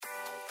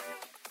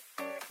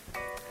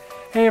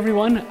Hey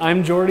everyone,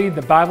 I'm Jordy,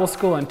 the Bible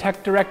School and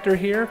Tech Director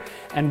here,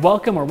 and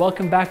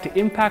welcome back to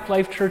Impact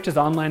Life Church's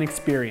online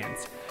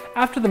experience.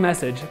 After the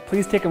message,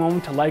 please take a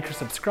moment to like or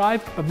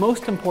subscribe, but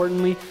most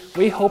importantly,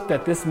 we hope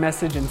that this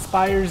message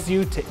inspires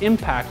you to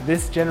impact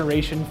this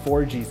generation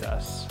for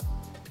Jesus.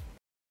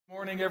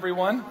 Morning,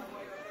 everyone.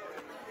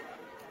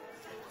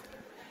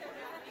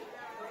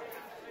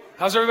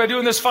 How's everybody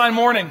doing this fine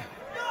morning?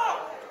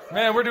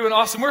 Man, we're doing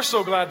awesome. We're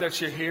so glad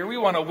that you're here. We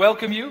want to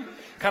welcome you.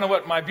 Kind of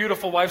what my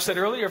beautiful wife said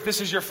earlier, if this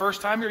is your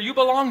first time here, you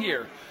belong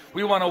here.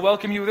 We want to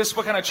welcome you.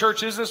 What kind of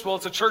church is this? Well,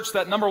 it's a church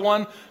that, number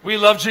one, we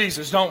love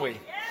Jesus, don't we?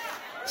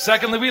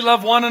 Secondly, we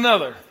love one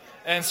another.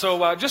 And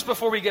so just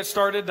before we get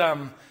started,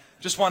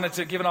 just wanted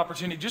to give an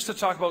opportunity just to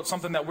talk about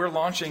something that we're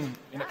launching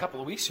in a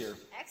couple of weeks here.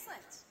 Excellent.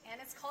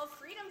 And it's called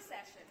Freedom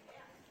Session.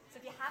 So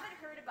if you haven't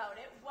heard about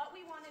it, what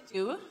we want to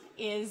do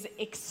is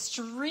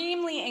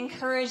extremely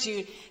encourage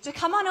you to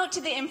come on out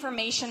to the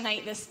information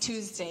night this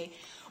Tuesday.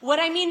 What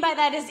I mean by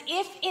that is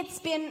if it's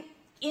been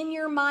in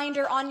your mind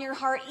or on your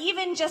heart,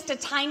 even just a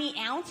tiny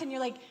ounce, and you're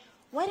like,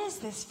 what is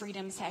this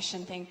Freedom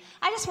Session thing?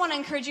 I just want to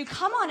encourage you,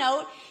 come on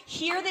out,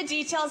 hear the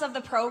details of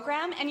the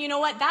program, and you know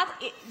what?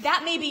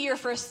 That may be your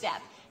first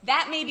step.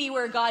 That may be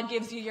where God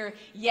gives you your,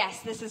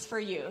 yes, this is for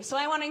you. So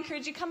I want to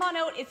encourage you, come on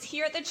out. It's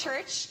here at the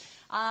church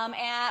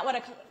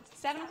at,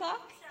 7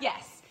 o'clock?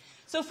 Yes.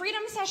 So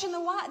Freedom Session,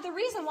 the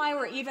reason why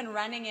we're even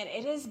running it,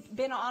 it has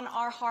been on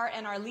our heart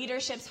and our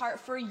leadership's heart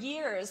for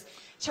years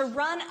to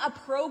run a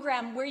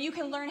program where you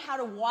can learn how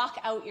to walk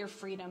out your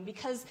freedom.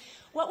 Because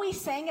what we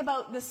sang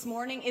about this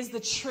morning is the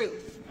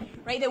truth,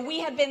 right? That we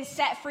have been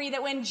set free,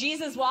 that when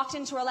Jesus walked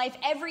into our life,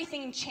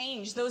 everything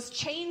changed. Those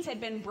chains had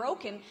been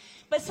broken.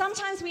 But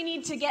sometimes we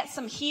need to get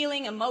some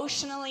healing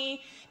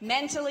emotionally,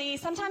 mentally.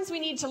 Sometimes we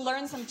need to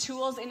learn some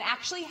tools in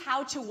actually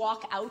how to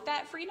walk out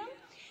that freedom.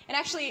 And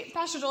actually,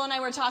 Pastor Joel and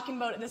I were talking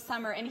about it this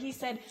summer, and he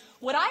said,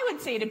 what I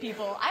would say to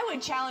people, I would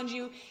challenge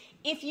you,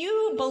 if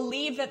you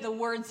believe that the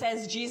word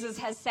says Jesus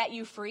has set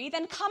you free,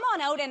 then come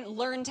on out and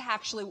learn to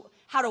actually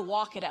how to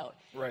walk it out.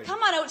 Right.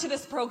 Come on out to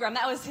this program.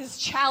 That was his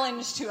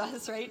challenge to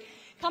us, right?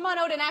 Come on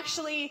out and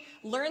actually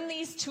learn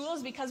these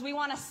tools because we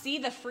want to see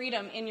the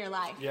freedom in your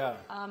life. Yeah.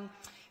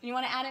 You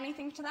want to add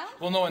anything to that?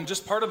 Well, no, and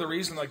just part of the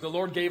reason, the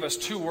Lord gave us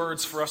 2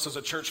 words for us as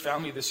a church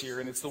family this year,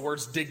 and it's the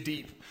words dig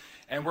deep.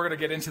 And we're going to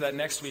get into that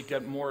next week,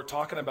 get more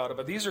talking about it.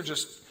 But these are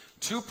just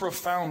 2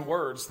 profound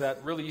words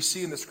that really you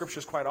see in the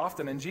scriptures quite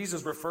often. And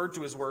Jesus referred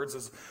to his words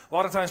as, a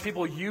lot of times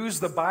people use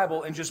the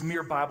Bible in just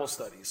mere Bible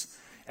studies.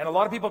 And a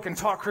lot of people can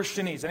talk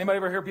Christianese. Anybody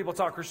ever hear people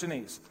talk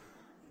Christianese?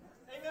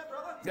 Amen,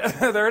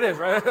 brother. There it is,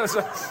 right?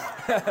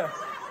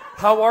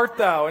 How art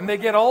thou? And they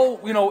get all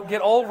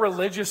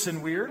religious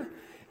and weird.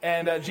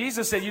 And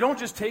Jesus said, you don't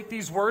just take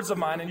these words of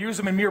mine and use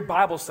them in mere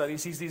Bible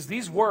studies.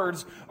 These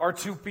words are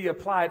to be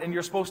applied, and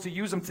you're supposed to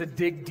use them to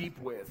dig deep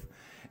with.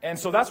 And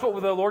so that's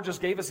what the Lord just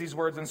gave us, these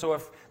words. And so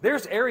if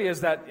there's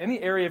any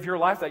area of your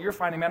life that you're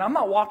finding, man, I'm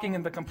not walking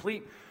in the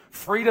complete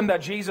freedom that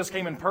Jesus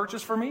came and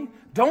purchased for me,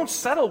 don't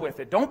settle with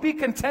it. Don't be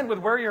content with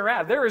where you're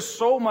at. There is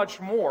so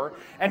much more.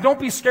 And don't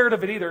be scared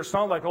of it either. It's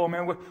not like, oh,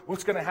 man,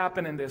 what's going to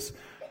happen in this?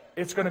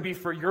 It's going to be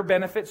for your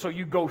benefit, so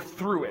you go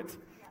through it.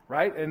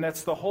 Right? And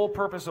that's the whole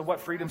purpose of what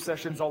Freedom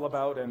Session is all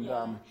about. And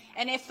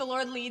and if the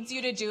Lord leads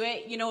you to do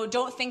it,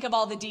 don't think of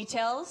all the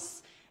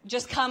details.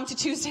 Just come to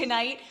Tuesday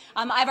night.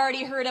 I've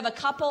already heard of a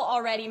couple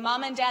already.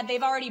 Mom and dad,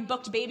 they've already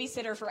booked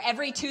babysitter for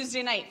every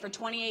Tuesday night for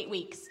 28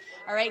 weeks.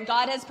 All right?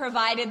 God has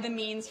provided the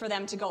means for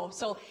them to go.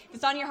 So if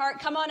it's on your heart,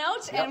 come on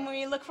out, and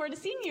we look forward to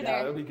seeing you there.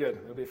 Yeah, it'll be good.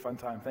 It'll be a fun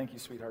time. Thank you,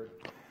 sweetheart.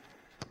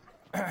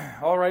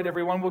 All right,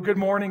 everyone. Well, good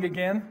morning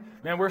again.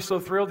 Man, we're so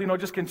thrilled,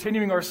 just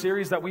continuing our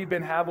series that we've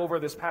been have over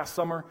this past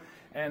summer.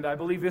 And I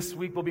believe this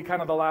week will be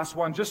kind of the last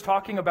one, just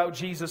talking about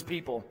Jesus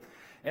people.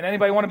 And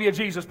anybody want to be a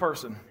Jesus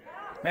person?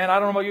 Man, I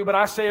don't know about you, but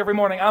I say every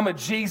morning, I'm a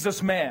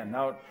Jesus man.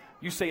 Now,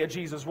 you say a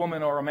Jesus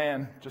woman or a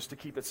man, just to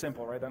keep it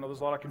simple, right? I know there's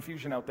a lot of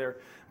confusion out there,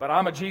 but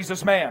I'm a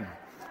Jesus man,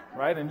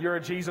 right? And you're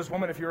a Jesus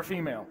woman if you're a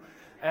female.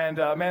 And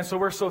man, so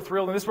we're so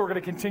thrilled. And this is what we're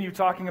going to continue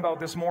talking about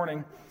this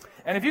morning.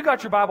 And if you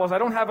got your Bibles, I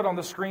don't have it on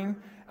the screen.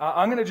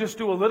 I'm going to just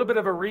do a little bit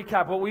of a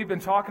recap of what we've been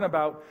talking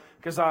about,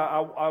 because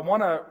I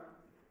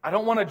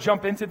don't want to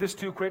jump into this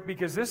too quick,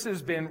 because this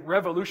has been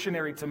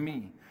revolutionary to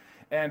me.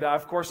 And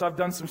of course, I've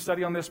done some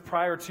study on this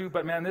prior to,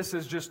 but man, this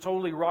has just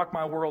totally rocked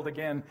my world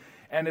again.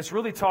 And it's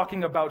really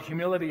talking about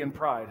humility and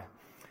pride.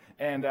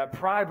 And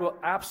pride will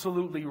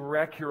absolutely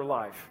wreck your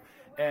life.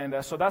 And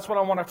so that's what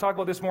I want to talk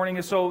about this morning.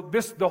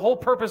 The whole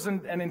purpose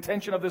and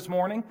intention of this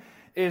morning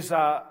is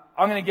I'm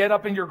going to get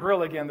up in your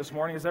grill again this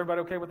morning. Is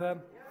everybody okay with that?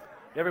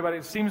 Everybody,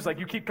 it seems like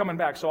you keep coming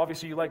back, so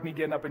obviously you like me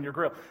getting up in your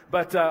grill.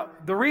 But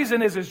the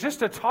reason is just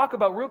to talk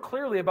about real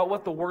clearly about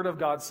what the Word of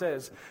God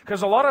says.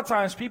 Because a lot of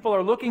times people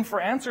are looking for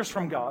answers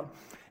from God.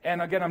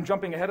 And again, I'm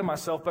jumping ahead of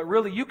myself, but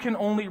really you can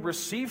only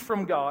receive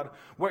from God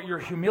what your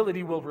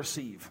humility will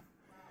receive.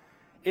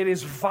 It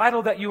is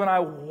vital that you and I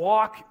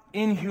walk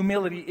in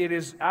humility. It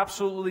is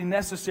absolutely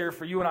necessary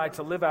for you and I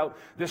to live out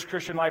this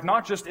Christian life,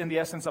 not just in the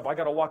essence of I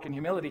got to walk in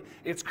humility.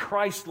 It's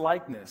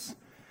Christ-likeness.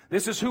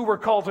 This is who we're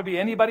called to be.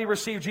 Anybody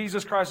receive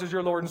Jesus Christ as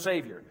your Lord and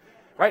Savior?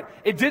 Right?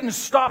 It didn't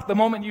stop the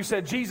moment you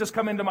said, Jesus,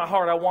 come into my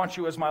heart. I want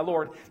you as my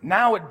Lord.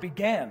 Now it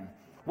began.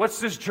 What's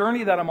this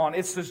journey that I'm on?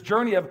 It's this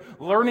journey of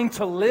learning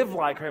to live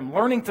like Him,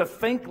 learning to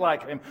think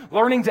like Him,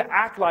 learning to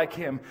act like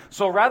Him.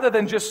 So rather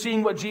than just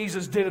seeing what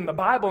Jesus did in the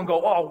Bible and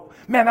go, oh,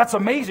 man, that's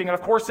amazing. And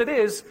of course it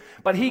is.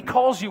 But He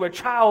calls you a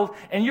child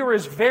and you're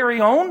His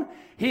very own.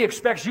 He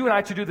expects you and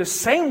I to do the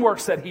same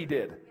works that He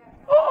did.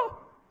 Oh,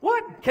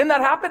 what? Can that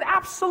happen?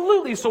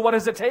 Absolutely. So what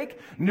does it take?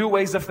 New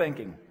ways of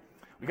thinking.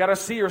 We got to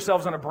see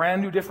ourselves in a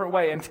brand new, different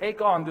way and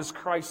take on this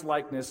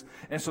Christ-likeness.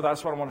 And so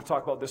that's what I want to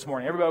talk about this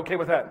morning. Everybody okay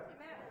with that?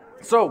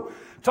 So,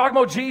 talking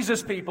about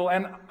Jesus, people,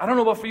 and I don't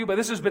know about for you, but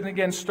this has been,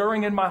 again,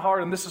 stirring in my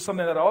heart, and this is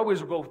something that I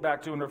always go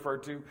back to and refer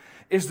to,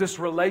 is this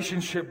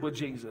relationship with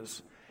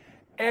Jesus.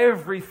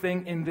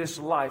 Everything in this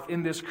life,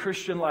 in this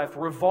Christian life,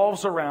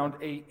 revolves around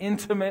an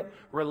intimate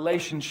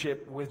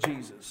relationship with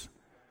Jesus.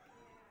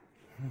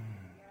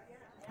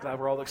 Glad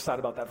we're all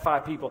excited about that.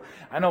 5 people.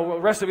 I know the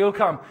rest of you will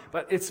come,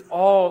 but it's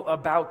all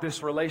about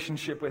this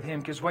relationship with Him,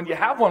 because when you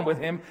have one with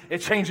Him, it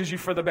changes you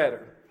for the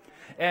better.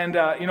 And,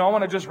 I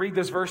want to just read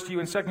this verse to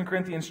you in 2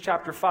 Corinthians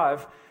chapter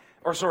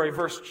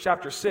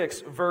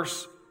 6,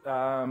 verse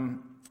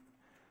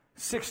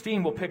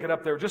 16. We'll pick it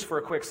up there just for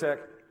a quick sec.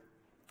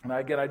 And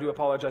again, I do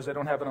apologize. I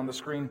don't have it on the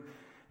screen.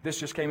 This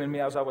just came in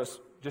me as I was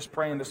just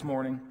praying this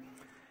morning.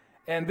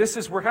 And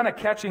we're kind of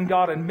catching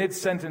God in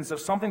mid-sentence of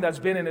something that's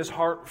been in His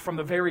heart from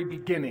the very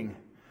beginning.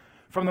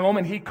 From the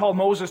moment He called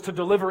Moses to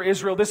deliver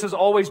Israel, this has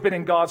always been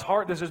in God's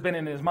heart. This has been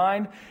in His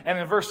mind. And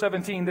in verse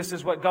 17, this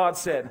is what God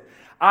said.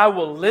 I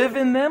will live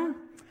in them.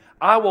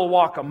 I will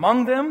walk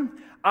among them.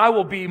 I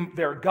will be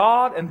their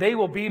God, and they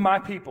will be my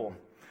people.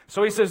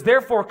 So He says,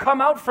 therefore,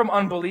 come out from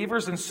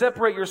unbelievers and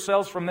separate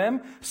yourselves from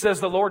them, says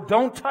the Lord.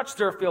 Don't touch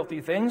their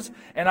filthy things,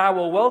 and I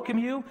will welcome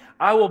you.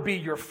 I will be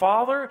your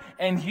father,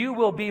 and you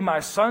will be my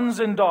sons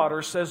and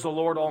daughters, says the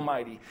Lord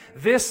Almighty.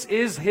 This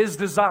is His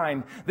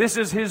design. This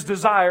is His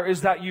desire,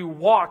 is that you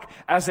walk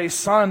as a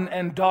son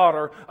and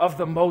daughter of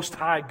the Most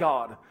High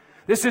God.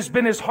 This has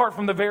been His heart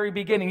from the very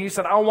beginning. He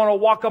said, I want to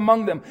walk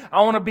among them.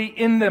 I want to be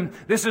in them.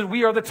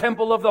 We are the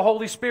temple of the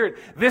Holy Spirit.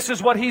 This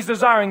is what He's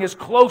desiring, is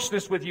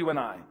closeness with you and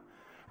I.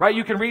 Right?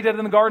 You can read it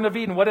in the Garden of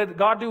Eden. What did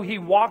God do? He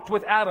walked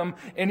with Adam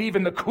in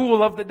even the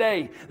cool of the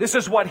day. This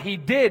is what He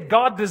did.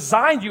 God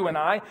designed you and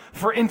I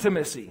for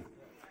intimacy.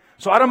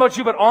 So I don't know about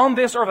you, but on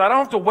this earth, I don't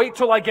have to wait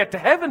till I get to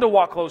heaven to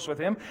walk close with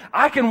Him.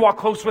 I can walk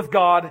close with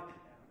God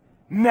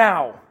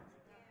now.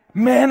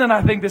 Man, and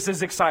I think this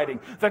is exciting.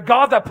 The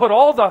God that put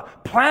all the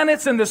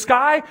planets in the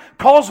sky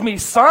calls me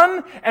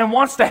son and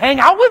wants to hang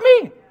out with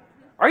me?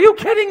 Are you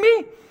kidding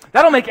me?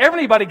 That'll make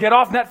everybody get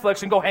off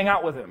Netflix and go hang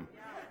out with Him.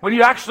 When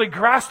you actually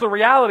grasp the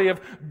reality of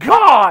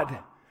God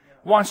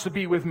wants to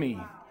be with me.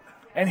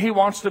 And He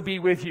wants to be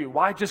with you.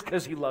 Why? Just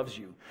because He loves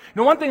you. You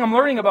know, one thing I'm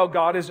learning about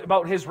God is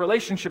about His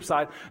relationship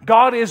side.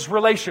 God is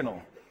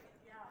relational.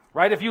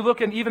 Right? If you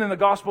look even in the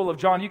Gospel of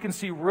John, you can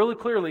see really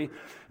clearly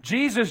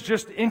Jesus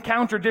just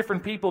encountered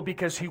different people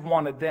because He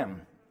wanted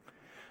them.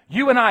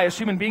 You and I, as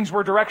human beings,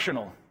 we're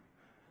directional.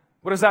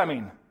 What does that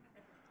mean?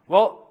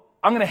 Well,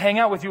 I'm going to hang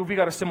out with you if we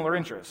got a similar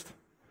interest.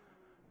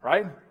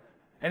 Right?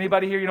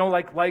 Anybody here,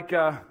 like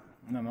Kawasaki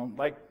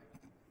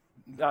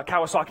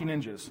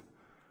Ninjas?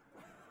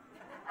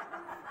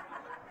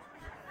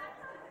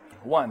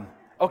 One.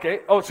 Okay.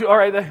 Oh, two. All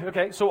right.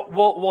 Okay. So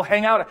we'll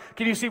hang out.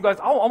 Can you see, guys?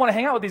 Oh, I want to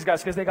hang out with these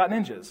guys because they got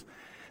ninjas.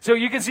 So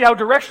you can see how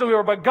directional we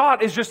are. But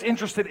God is just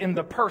interested in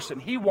the person.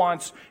 He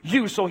wants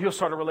you, so He'll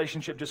start a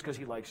relationship just because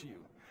He likes you.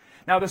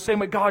 Now, the same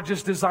way God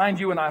just designed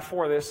you and I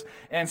for this.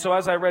 And so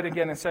as I read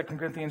again in 2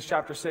 Corinthians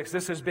chapter 6,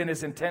 this has been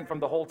His intent from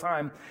the whole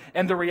time.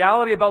 And the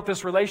reality about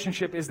this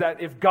relationship is that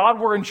if God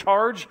were in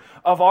charge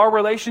of our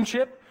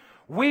relationship,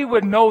 we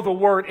would know the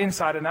Word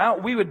inside and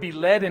out. We would be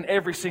led in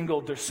every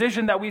single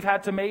decision that we've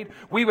had to make.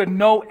 We would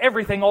know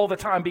everything all the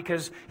time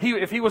because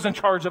if He was in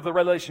charge of the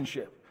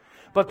relationship.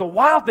 But the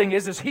wild thing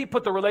is He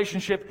put the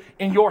relationship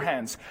in your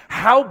hands.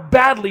 How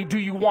badly do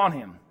you want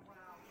Him?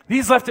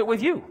 He's left it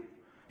with you.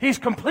 He's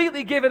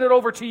completely given it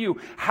over to you.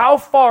 How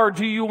far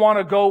do you want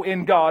to go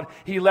in God?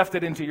 He left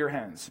it into your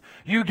hands.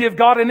 You give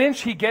God an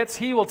inch,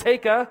 He will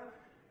take an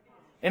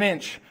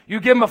inch. You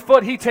give Him a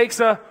foot, He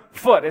takes a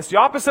foot. It's the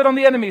opposite on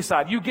the enemy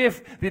side. You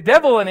give the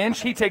devil an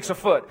inch, he takes a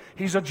foot.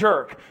 He's a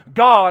jerk.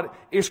 God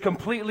is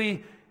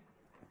completely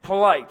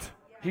polite.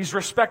 He's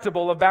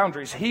respectable of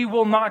boundaries. He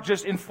will not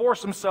just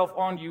enforce Himself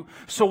on you.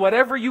 So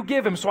whatever you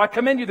give Him, so I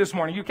commend you this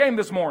morning. You came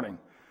this morning.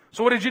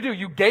 So what did you do?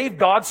 You gave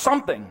God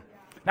something.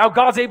 Now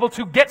God's able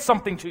to get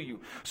something to you.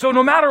 So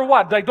no matter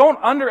what, don't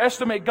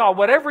underestimate God.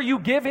 Whatever you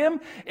give Him,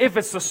 if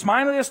it's the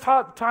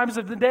smiliest times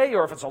of the day,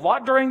 or if it's a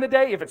lot during the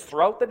day, if it's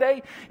throughout the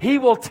day, He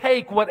will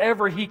take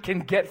whatever He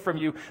can get from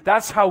you.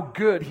 That's how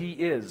good He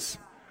is.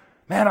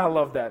 Man, I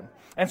love that.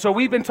 And so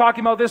we've been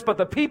talking about this, but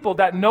the people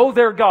that know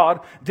their God,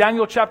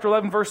 Daniel chapter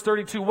 11, verse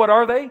 32, what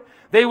are they?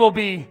 They will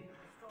be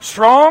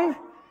strong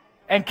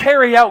and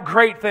carry out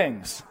great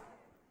things.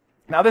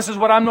 Now, this is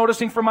what I'm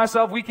noticing for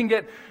myself. We can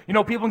get,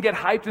 people can get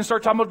hyped and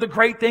start talking about the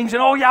great things.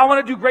 And, oh, yeah, I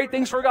want to do great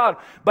things for God.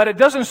 But it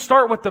doesn't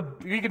start with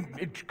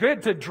it's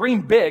good to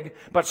dream big,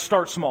 but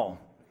start small.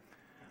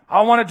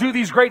 I want to do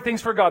these great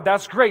things for God.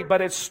 That's great.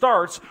 But it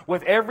starts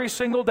with every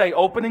single day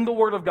opening the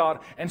Word of God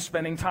and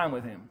spending time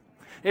with Him.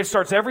 It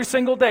starts every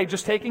single day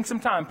just taking some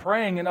time,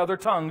 praying in other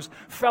tongues,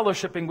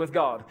 fellowshipping with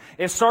God.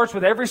 It starts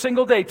with every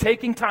single day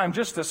taking time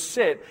just to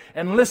sit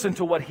and listen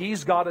to what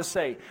He's got to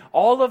say.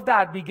 All of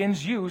that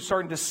begins you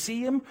starting to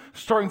see Him,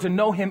 starting to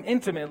know Him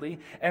intimately,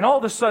 and all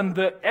of a sudden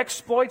the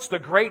exploits, the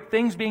great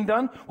things being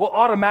done will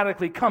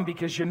automatically come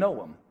because you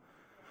know Him.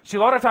 See, a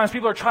lot of times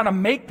people are trying to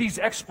make these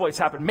exploits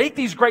happen, make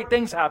these great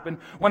things happen,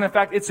 when in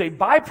fact it's a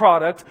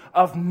byproduct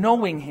of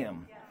knowing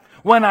Him.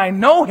 When I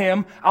know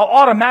Him, I'll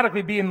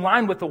automatically be in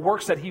line with the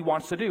works that He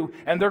wants to do,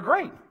 and they're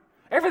great.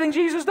 Everything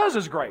Jesus does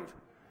is great.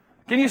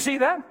 Can you see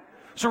that?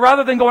 So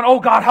rather than going, oh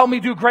God, help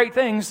me do great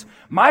things,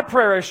 my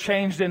prayer has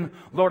changed in,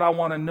 Lord, I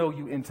want to know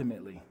You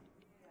intimately.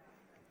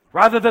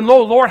 Rather than,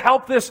 oh Lord,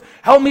 help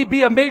me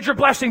be a major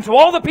blessing to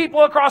all the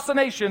people across the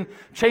nation,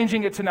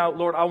 changing it to now,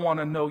 Lord, I want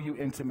to know You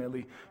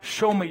intimately.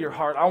 Show me Your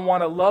heart. I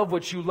want to love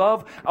what You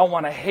love. I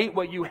want to hate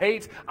what You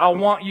hate. I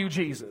want You,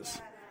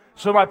 Jesus.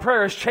 So my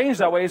prayer has changed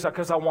that way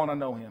because I want to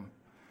know Him.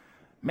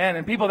 Man,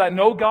 and people that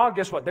know God,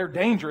 guess what? They're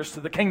dangerous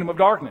to the kingdom of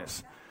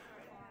darkness.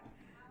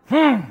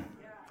 Man,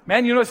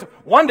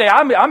 one day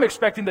I'm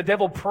expecting the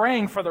devil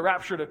praying for the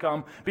rapture to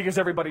come because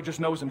everybody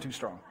just knows Him too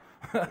strong.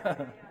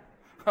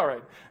 All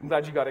right. I'm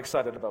glad you got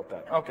excited about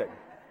that. Okay.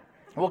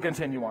 We'll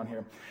continue on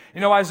here.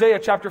 Isaiah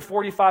chapter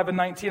 45 and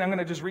 19, I'm going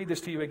to just read this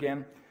to you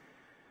again.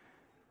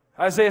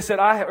 Isaiah said,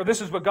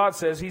 this is what God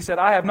says. He said,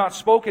 I have not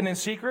spoken in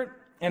secret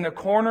in a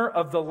corner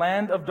of the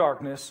land of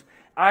darkness.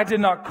 I did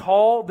not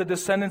call the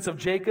descendants of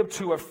Jacob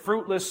to a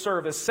fruitless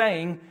service,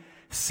 saying,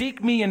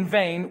 seek Me in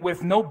vain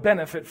with no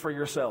benefit for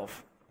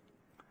yourself.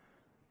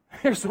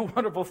 Here's the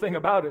wonderful thing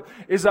about it,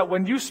 is that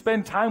when you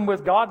spend time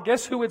with God,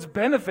 guess who it's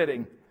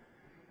benefiting?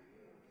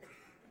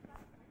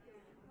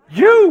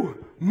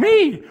 You,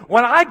 me.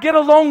 When I get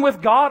alone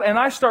with God and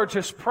I start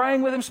just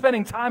praying with Him,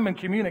 spending time in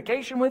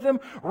communication with Him,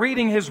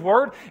 reading His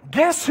Word,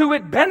 guess who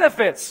it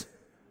benefits?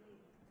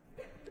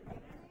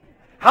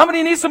 How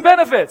many need some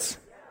benefits?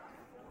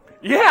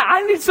 Yeah,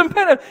 I need some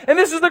benefits. And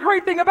this is the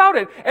great thing about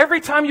it. Every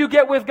time you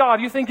get with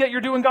God, you think that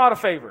you're doing God a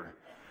favor.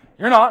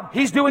 You're not.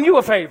 He's doing you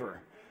a favor.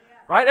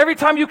 Right? Every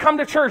time you come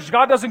to church,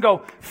 God doesn't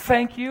go,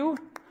 thank you,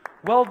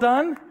 well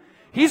done.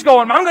 He's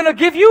going, I'm going to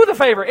give you the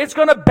favor. It's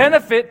going to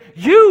benefit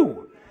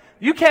you.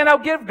 You can't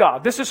outgive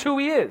God. This is who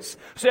He is.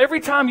 So every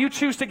time you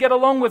choose to get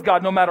along with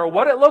God, no matter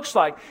what it looks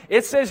like,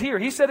 it says here,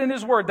 He said in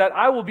His Word that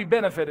I will be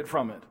benefited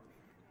from it.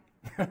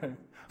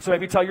 So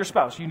maybe tell your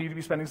spouse, you need to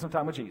be spending some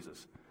time with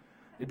Jesus.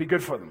 It'd be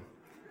good for them.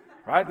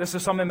 Right? This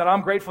is something that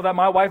I'm grateful that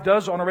my wife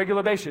does on a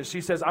regular basis.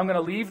 She says, I'm going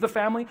to leave the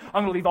family.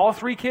 I'm going to leave all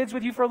 3 kids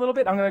with you for a little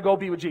bit. I'm going to go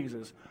be with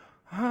Jesus.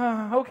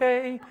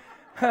 Okay.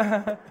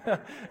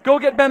 Go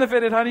get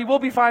benefited, honey. We'll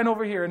be fine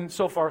over here. And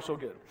so far, so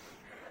good.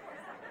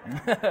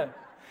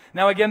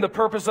 Now, again, the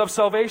purpose of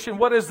salvation.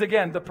 What is,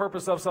 again, the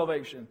purpose of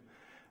salvation?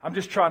 I'm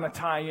just trying to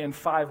tie in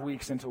 5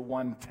 weeks into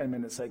one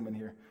 10-minute segment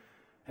here.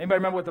 Anybody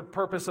remember what the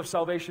purpose of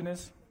salvation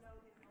is?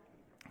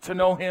 To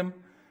know Him.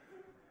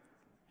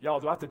 Y'all,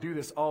 do I have to do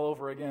this all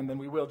over again? Then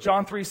we will.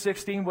 John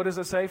 3:16, what does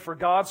it say? For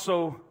God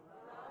so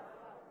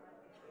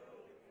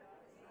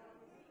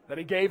that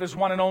He gave His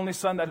one and only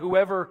Son, that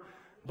whoever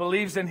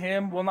believes in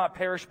Him will not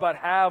perish, but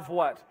have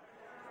what?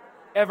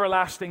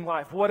 Everlasting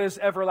life. What is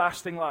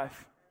everlasting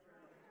life?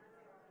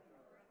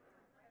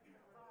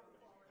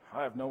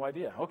 I have no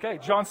idea. Okay,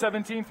 John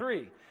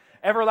 17:3.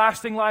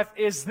 Everlasting life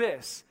is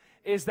this,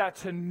 is that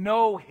to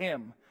know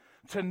Him,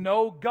 to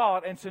know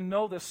God, and to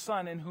know the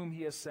Son in whom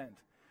He has sent.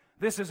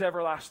 This is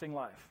everlasting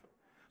life.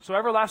 So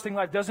everlasting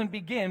life doesn't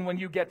begin when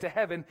you get to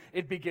heaven.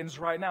 It begins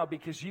right now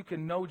because you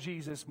can know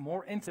Jesus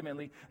more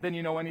intimately than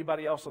you know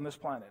anybody else on this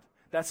planet.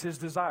 That's His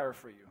desire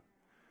for you.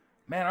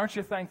 Man, aren't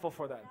you thankful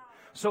for that?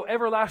 So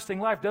everlasting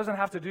life doesn't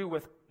have to do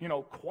with,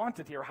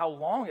 quantity or how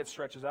long it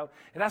stretches out.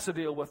 It has to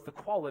deal with the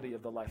quality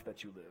of the life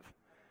that you live.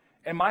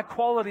 And my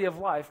quality of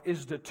life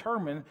is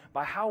determined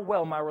by how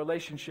well my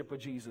relationship with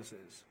Jesus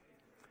is.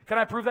 Can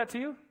I prove that to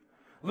you?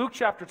 Luke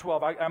chapter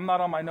 12. I'm not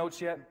on my notes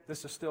yet.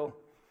 This is still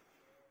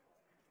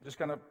just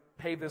going to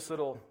pave this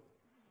little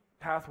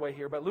pathway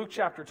here. But Luke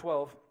chapter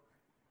 12.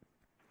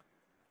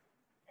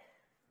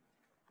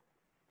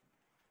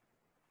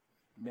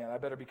 Man, I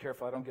better be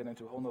careful I don't get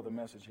into a whole nother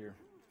message here.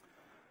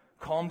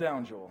 Calm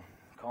down, Joel.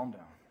 Calm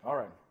down. All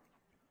right.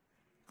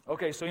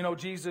 Okay, so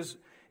Jesus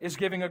is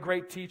giving a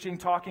great teaching,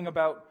 talking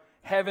about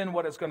heaven,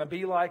 what it's going to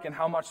be like, and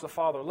how much the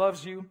Father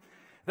loves you.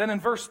 Then in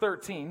verse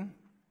 13,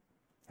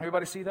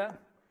 everybody see that?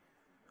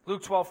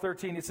 Luke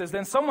 12:13, it says,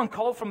 Then someone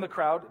called from the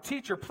crowd,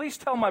 Teacher, please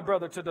tell my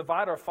brother to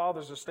divide our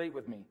father's estate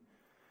with me.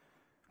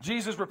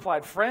 Jesus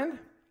replied, Friend.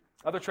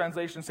 Other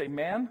translations say,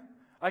 Man.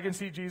 I can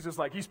see Jesus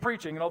like he's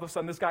preaching, and all of a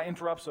sudden this guy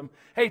interrupts him.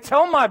 Hey,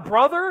 tell my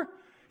brother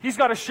he's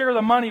got to share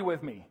the money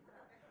with me.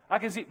 I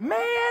can see,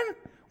 man,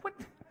 what?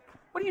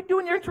 What are you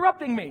doing? You're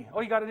interrupting me.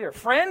 Oh, you got it here.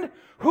 Friend,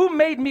 who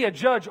made me a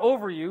judge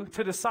over you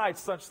to decide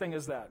such thing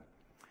as that?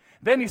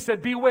 Then he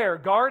said, beware,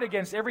 guard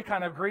against every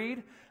kind of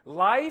greed.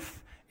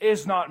 Life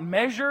is not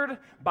measured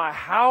by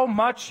how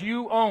much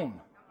you own.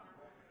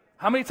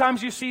 How many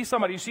times you see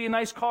somebody, you see a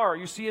nice car,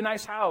 you see a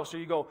nice house, or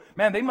you go,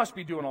 man, they must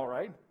be doing all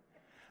right.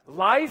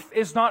 Life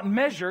is not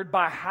measured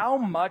by how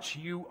much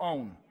you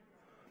own.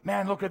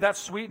 Man, look at that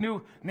sweet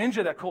new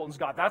Ninja that Colton's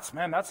got. That's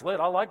lit.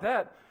 I like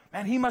that.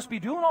 Man, he must be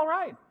doing all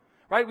right.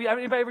 Right?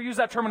 Anybody ever used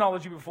that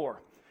terminology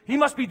before? He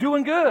must be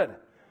doing good.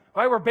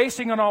 Right? We're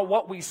basing it on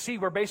what we see.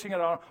 We're basing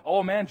it on,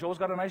 oh man, Joel's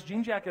got a nice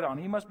jean jacket on.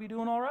 He must be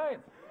doing all right.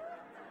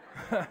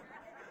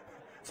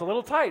 It's a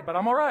little tight, but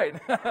I'm all right.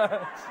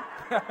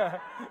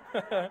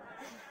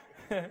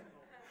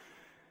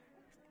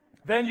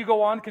 Then you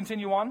go on,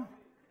 continue on.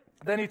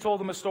 Then he told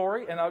them a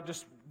story, and I'll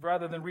just,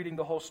 rather than reading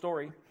the whole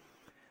story,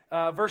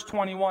 verse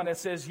 21, it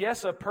says,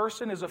 yes, a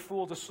person is a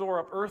fool to store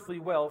up earthly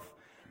wealth,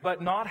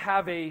 but not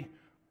have a,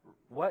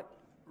 what?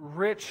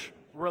 Rich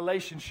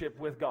relationship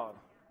with God.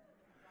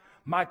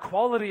 My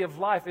quality of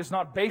life is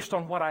not based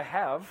on what I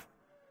have.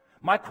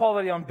 My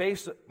quality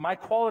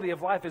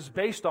of life is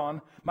based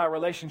on my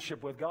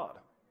relationship with God.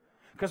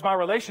 Because my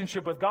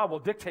relationship with God will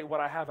dictate what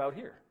I have out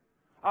here.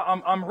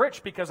 I'm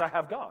rich because I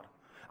have God.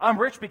 I'm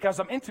rich because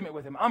I'm intimate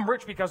with Him. I'm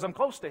rich because I'm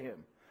close to Him.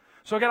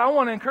 So again, I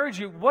want to encourage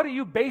you, what are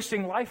you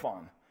basing life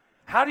on?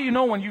 How do you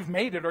know when you've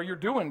made it or you're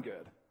doing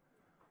good?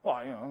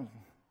 Well,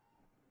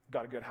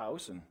 got a good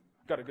house and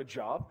got a good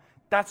job.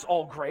 That's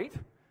all great.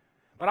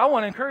 But I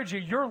want to encourage you,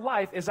 your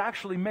life is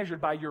actually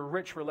measured by your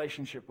rich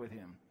relationship with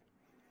Him.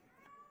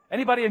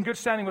 Anybody in good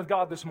standing with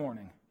God this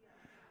morning?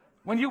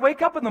 When you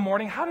wake up in the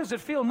morning, how does it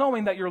feel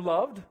knowing that you're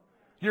loved,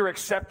 you're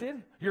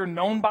accepted, you're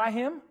known by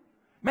Him?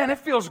 Man, it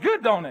feels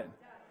good, don't it?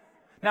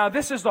 Now,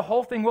 this is the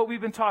whole thing. What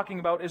we've been talking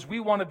about is we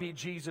want to be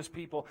Jesus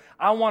people.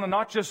 I want to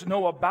not just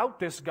know about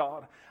this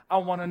God. I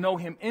want to know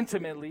Him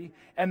intimately.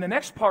 And the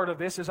next part of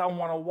this is I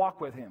want to walk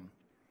with Him.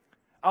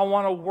 I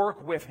want to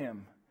work with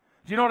Him.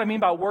 Do you know what I mean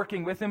by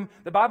working with Him?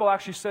 The Bible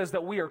actually says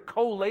that we are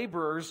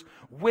co-laborers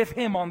with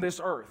Him on this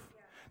earth.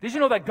 Did you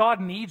know that God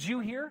needs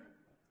you here?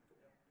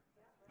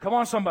 Come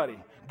on, somebody.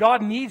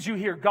 God needs you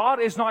here. God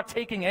is not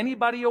taking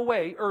anybody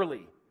away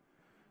early.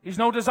 He's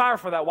no desire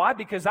for that. Why?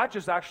 Because that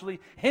just actually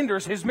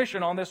hinders His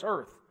mission on this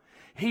earth.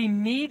 He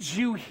needs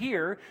you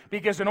here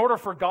because in order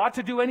for God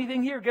to do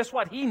anything here, guess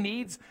what? He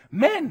needs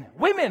men,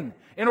 women,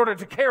 in order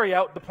to carry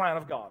out the plan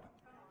of God.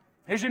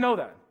 Did you know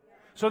that?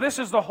 So this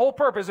is the whole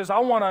purpose, is I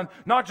want to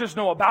not just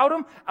know about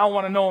Him, I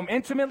want to know Him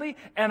intimately,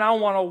 and I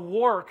want to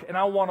work and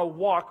I want to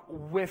walk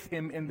with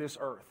Him in this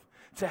earth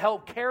to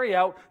help carry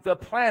out the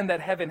plan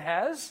that heaven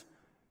has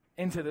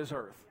into this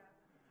earth.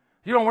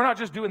 You know, we're not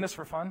just doing this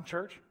for fun,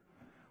 church.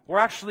 We're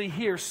actually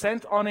here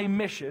sent on a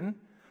mission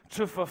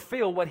to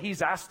fulfill what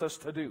He's asked us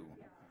to do.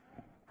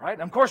 Right?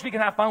 And of course, we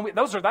can have fun.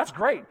 That's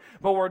great.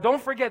 But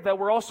don't forget that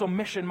we're also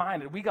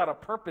mission-minded. We got a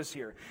purpose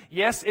here.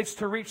 Yes, it's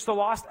to reach the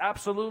lost,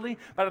 absolutely.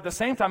 But at the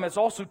same time, it's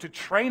also to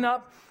train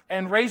up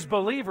and raise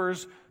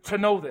believers to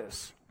know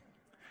this.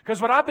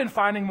 Because what I've been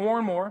finding more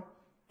and more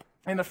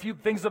in a few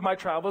things of my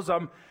travels,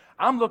 I'm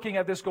looking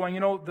at this going,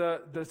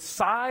 the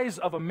size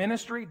of a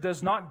ministry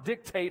does not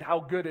dictate how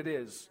good it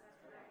is.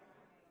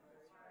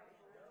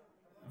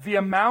 The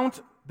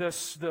amount,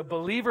 the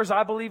believers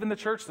I believe in the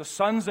church, the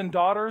sons and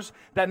daughters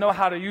that know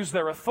how to use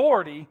their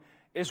authority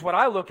is what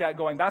I look at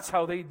going, that's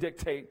how they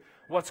dictate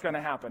what's going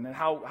to happen and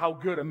how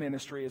good a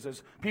ministry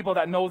is people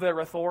that know their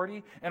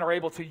authority and are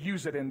able to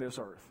use it in this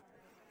earth.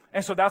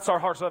 And so that's our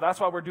heart. So that's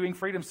why we're doing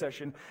Freedom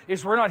Session,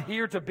 is we're not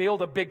here to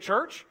build a big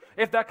church.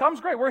 If that comes,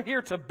 great. We're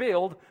here to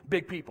build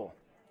big people.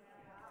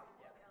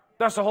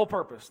 That's the whole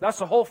purpose. That's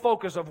the whole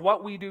focus of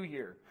what we do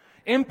here.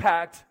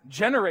 Impact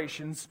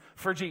generations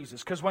for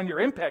Jesus. Because when you're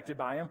impacted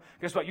by Him,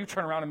 guess what? You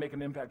turn around and make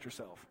an impact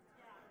yourself.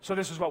 So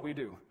this is what we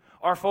do.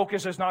 Our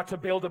focus is not to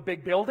build a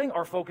big building.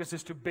 Our focus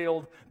is to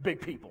build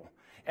big people.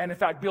 And in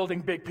fact, building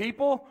big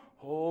people,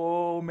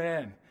 oh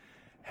man,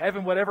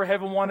 whatever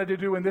heaven wanted to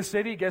do in this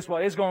city, guess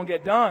what? It's going to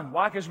get done.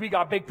 Why? Because we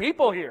got big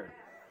people here.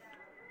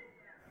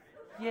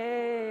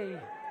 Yay.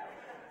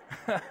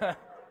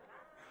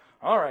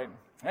 All right.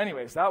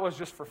 Anyways, that was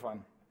just for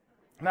fun.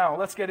 Now,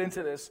 let's get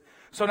into this.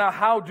 So now,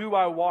 how do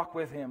I walk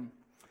with Him?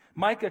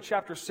 Micah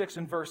chapter 6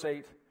 and verse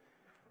 8.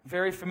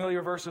 Very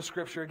familiar verse of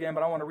Scripture again,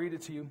 but I want to read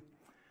it to you.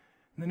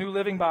 In the New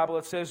Living Bible,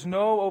 it says,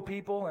 "Know, O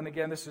people," and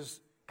again, this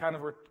is kind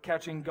of, we're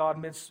catching God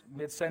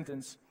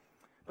mid-sentence.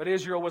 But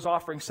Israel was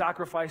offering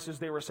sacrifices.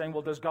 They were saying,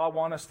 well, does God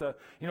want us to,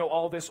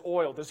 all this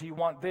oil? Does He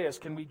want this?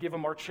 Can we give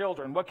Him our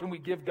children? What can we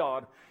give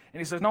God? And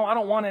He says, no, I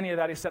don't want any of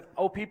that. He said,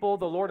 "O people,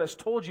 the Lord has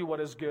told you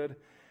what is good."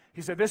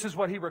 He said, this is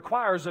what He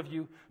requires of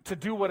you, to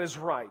do what is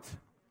right.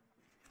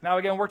 Now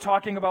again, we're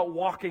talking about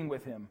walking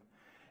with Him.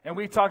 And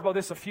we talked about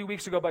this a few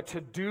weeks ago, but to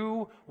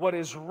do what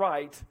is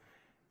right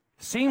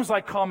seems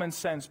like common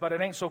sense, but it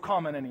ain't so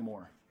common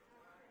anymore.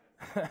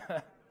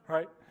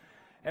 Right?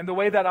 And the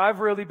way that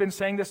I've really been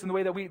saying this, and the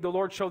way that the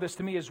Lord showed this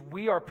to me, is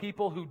we are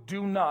people who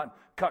do not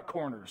cut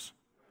corners.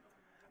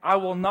 I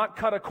will not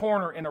cut a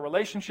corner in a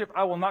relationship.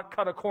 I will not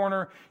cut a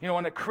corner, in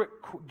a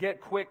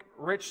get quick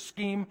rich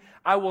scheme.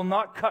 I will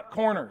not cut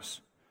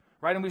corners,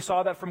 right? And we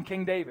saw that from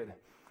King David.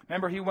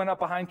 Remember, he went up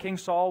behind King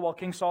Saul while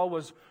King Saul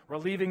was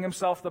relieving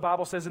himself, the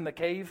Bible says, in the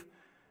cave.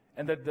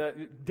 And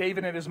that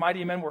David and his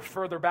mighty men were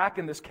further back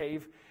in this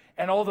cave.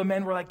 And all the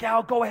men were like,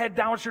 "Gal, go ahead,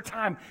 now it's your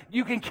time.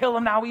 You can kill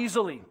him now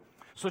easily."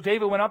 So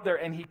David went up there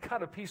and he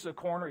cut a piece of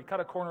corner. He cut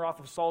a corner off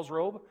of Saul's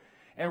robe.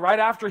 And right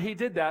after he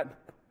did that,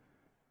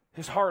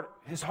 his heart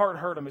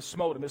hurt him, it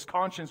smote him. His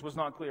conscience was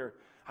not clear.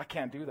 I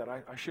can't do that.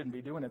 I shouldn't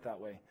be doing it that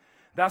way.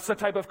 That's the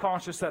type of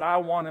conscience that I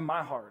want in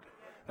my heart.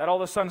 That all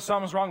of a sudden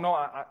something's wrong. No,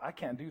 I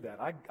can't do that.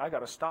 I got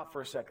to stop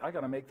for a sec. I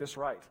got to make this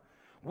right.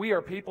 We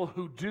are people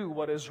who do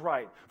what is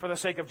right for the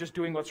sake of just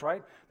doing what's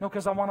right. No,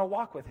 because I want to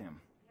walk with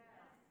Him.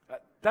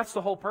 That's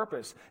the whole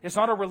purpose. It's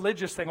not a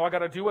religious thing. I got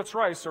to do what's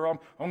right, or I'm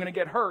going to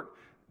get hurt.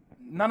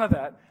 None of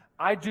that.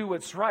 I do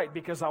what's right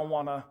because I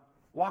want to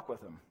walk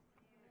with Him.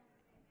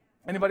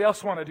 Anybody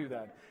else want to do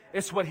that?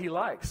 It's what He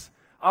likes.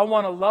 I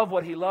want to love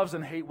what He loves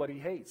and hate what He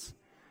hates.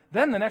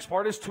 Then the next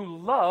part is to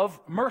love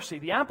mercy.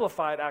 The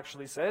Amplified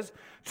actually says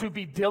to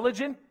be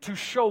diligent, to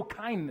show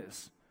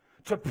kindness,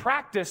 to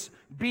practice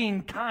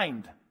being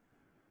kind.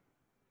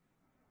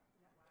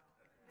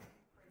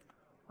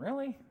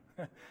 Really?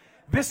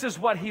 This is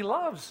what He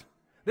loves.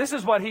 This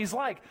is what He's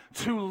like.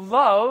 To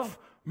love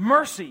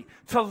mercy,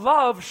 to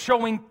love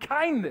showing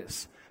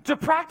kindness, to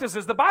practice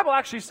this. The Bible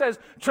actually says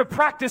to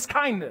practice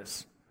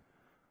kindness.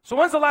 So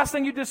when's the last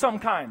thing you did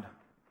something kind?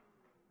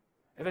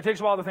 If it takes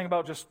a while to think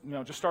about, just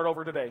start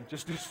over today.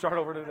 Just start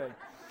over today.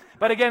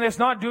 But again, it's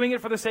not doing it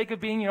for the sake of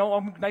being,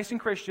 I'm nice and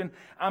Christian.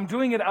 I'm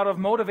doing it out of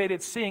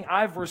motivated seeing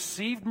I've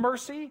received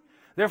mercy,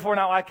 therefore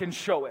now I can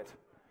show it.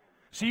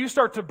 So you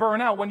start to burn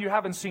out when you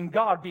haven't seen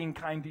God being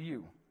kind to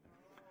you.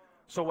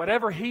 So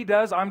whatever He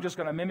does, I'm just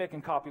going to mimic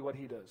and copy what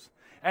He does.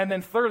 And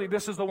then thirdly,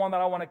 this is the one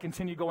that I want to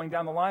continue going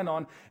down the line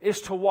on,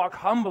 is to walk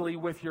humbly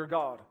with your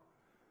God.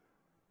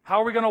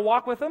 How are we going to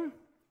walk with Him?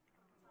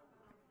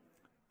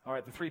 All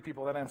right, the three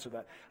people that answered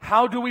that.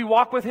 How do we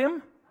walk with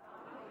Him?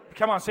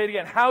 Come on, say it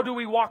again. How do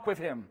we walk with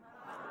Him?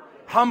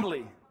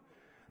 Humbly.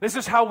 This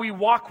is how we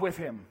walk with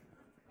Him.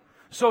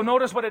 So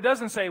notice what it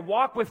doesn't say.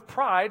 Walk with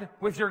pride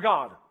with your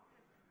God.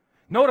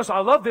 Notice, I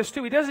love this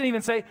too. He doesn't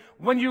even say,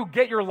 when you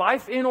get your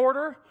life in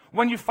order,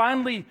 when you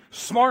finally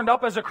smartened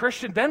up as a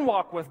Christian, then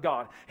walk with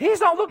God. He's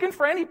not looking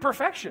for any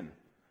perfection.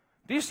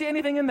 Do you see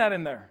anything in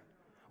there?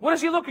 What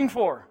is He looking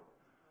for?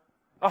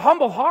 A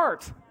humble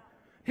heart.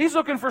 He's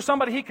looking for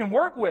somebody He can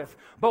work with.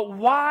 But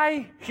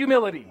why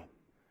humility?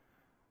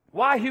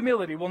 Why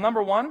humility? Well,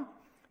 number one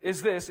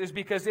is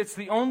because it's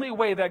the only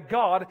way that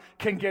God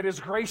can get His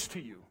grace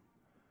to you.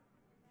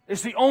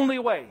 It's the only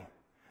way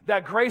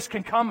that grace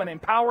can come and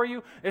empower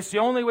you. It's the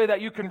only way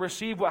that you can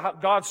receive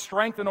God's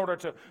strength in order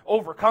to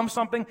overcome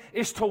something,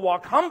 is to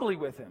walk humbly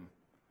with Him.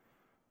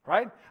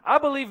 Right? I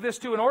believe this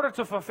too. In order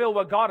to fulfill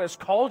what God has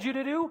called you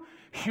to do,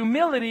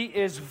 humility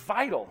is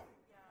vital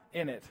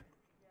in it.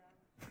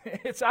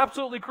 It's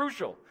absolutely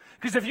crucial.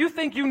 Because if you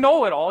think you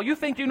know it all, you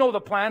think you know the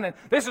plan, and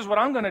this is what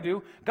I'm going to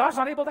do, God's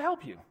not able to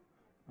help you.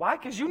 Why?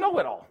 Because you know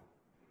it all.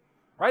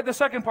 Right? The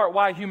second part,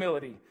 why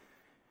humility?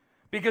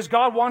 Because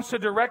God wants to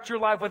direct your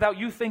life without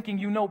you thinking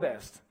you know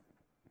best.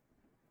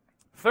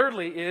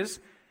 Thirdly is,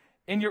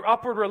 in your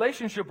upward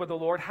relationship with the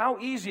Lord, how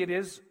easy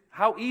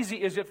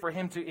is it for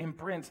Him to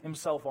imprint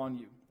Himself on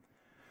you?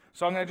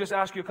 So I'm going to just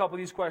ask you a couple of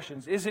these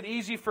questions. Is it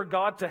easy for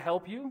God to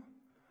help you?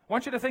 I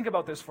want you to think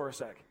about this for a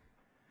sec.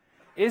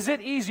 Is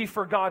it easy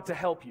for God to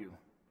help you?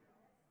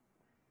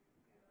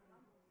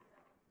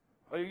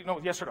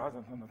 Yes or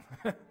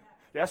no?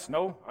 Yes,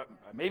 no,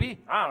 maybe,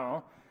 I don't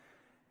know.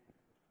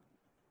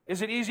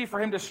 Is it easy for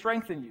Him to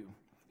strengthen you?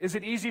 Is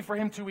it easy for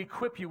Him to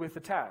equip you with the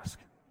task?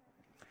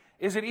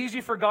 Is it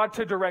easy for God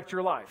to direct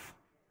your life?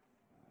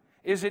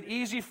 Is it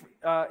easy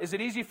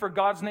for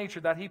God's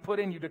nature that He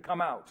put in you to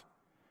come out?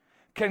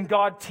 Can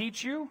God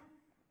teach you?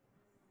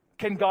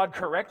 Can God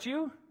correct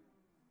you?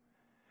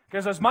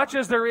 Because as much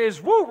as there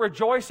is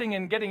rejoicing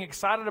and getting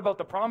excited about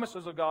the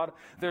promises of God,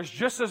 there's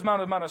just as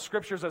amount of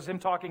scriptures as Him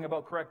talking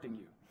about correcting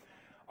you.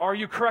 Are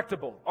you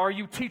correctable? Are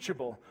you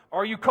teachable?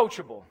 Are you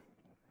coachable?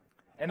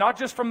 And not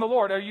just from the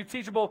Lord. Are you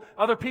teachable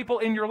other people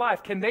in your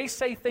life? Can they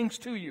say things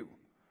to you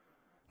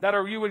that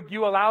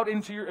you allowed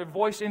into your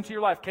voice into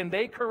your life? Can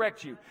they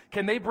correct you?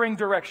 Can they bring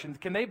direction?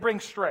 Can they bring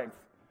strength?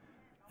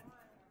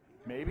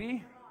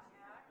 Maybe?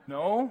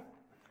 No?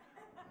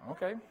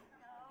 Okay.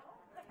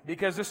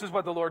 Because this is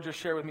what the Lord just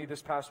shared with me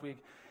this past week.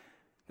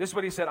 This is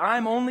what He said.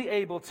 I'm only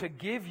able to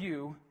give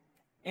you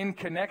in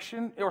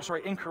correction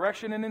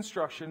and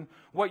instruction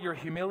what your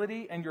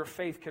humility and your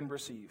faith can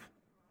receive.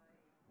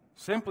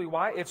 Simply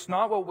why? It's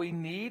not what we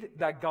need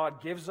that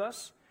God gives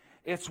us.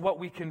 It's what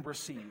we can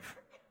receive.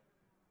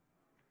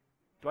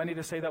 Do I need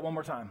to say that one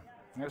more time?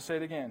 I'm going to say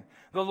it again.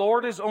 The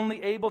Lord is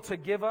only able to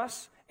give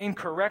us in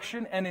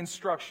correction and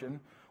instruction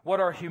what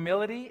our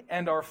humility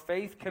and our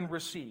faith can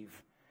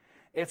receive.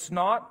 It's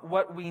not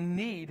what we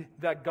need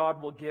that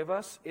God will give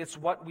us. It's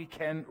what we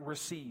can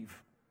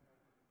receive.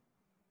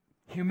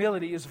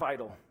 humility is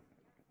vital.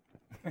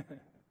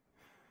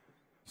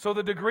 So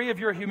the degree of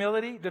your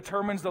humility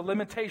determines the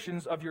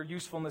limitations of your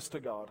usefulness to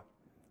God.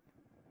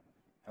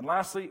 And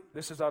lastly,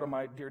 this is out of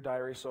my dear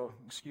diary, so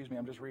excuse me,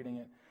 I'm just reading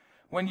it.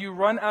 When you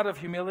run out of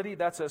humility,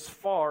 that's as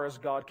far as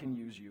God can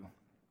use you.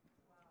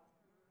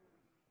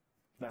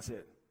 That's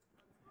it.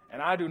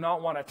 And I do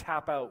not want to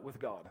tap out with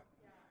God.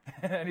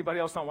 Anybody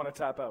else not want to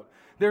tap out?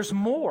 There's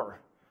more.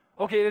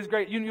 Okay, it's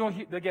great. You know,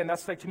 again,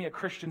 that's like to me a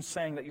Christian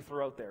saying that you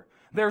throw out there.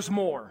 There's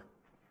more.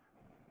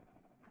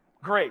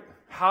 Great.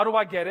 How do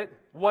I get it?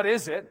 What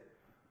is it?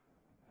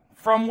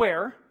 From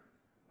where?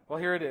 Well,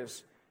 here it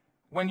is.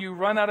 When you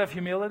run out of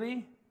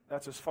humility,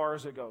 that's as far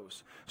as it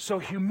goes. So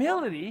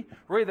humility,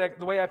 really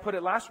the way I put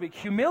it last week,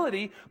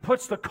 humility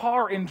puts the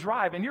car in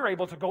drive and you're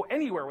able to go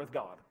anywhere with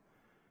God.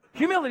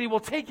 Humility will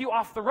take you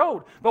off the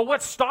road. But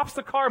what stops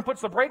the car and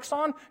puts the brakes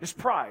on is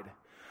pride.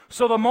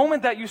 So the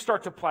moment that you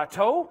start to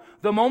plateau,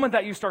 the moment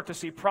that you start to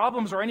see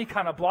problems or any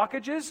kind of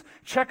blockages,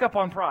 check up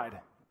on pride.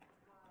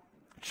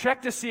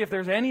 Check to see if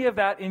there's any of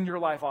that in your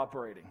life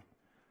operating.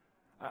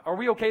 Are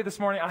we okay this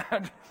morning?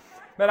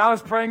 Man, I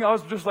was praying. I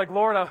was just like,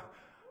 Lord, are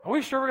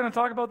we sure we're going to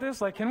talk about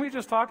this? Like, can we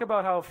just talk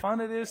about how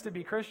fun it is to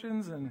be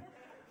Christians? And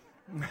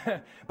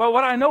but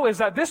what I know is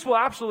that this will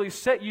absolutely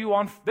set you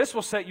on. This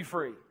will set you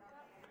free.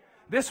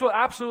 This will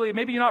absolutely.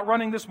 Maybe you're not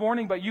running this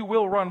morning, but you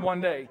will run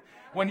one day.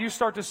 When you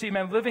start to see,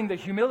 man, living the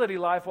humility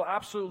life will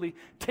absolutely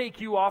take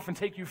you off and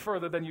take you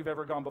further than you've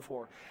ever gone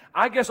before.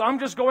 I guess I'm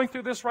just going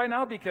through this right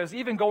now because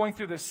even going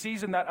through this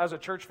season that as a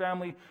church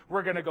family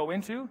we're going to go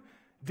into,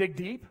 dig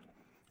deep,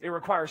 it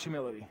requires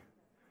humility.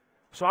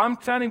 So I'm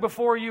standing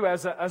before you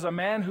as a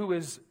man who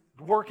is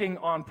working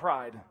on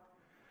pride.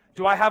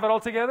 Do I have it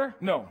all together?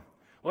 No.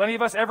 Will any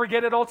of us ever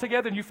get it all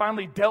together and you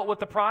finally dealt with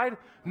the pride?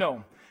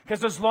 No.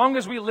 Because as long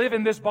as we live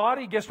in this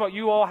body, guess what?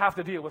 You all have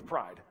to deal with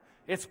pride.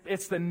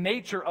 It's the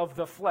nature of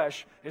the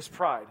flesh is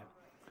pride.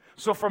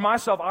 So for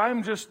myself,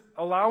 I'm just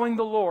allowing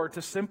the Lord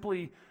to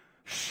simply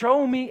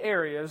show me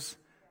areas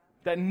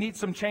that need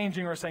some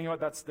changing or saying, you know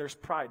what, there's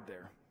pride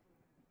there.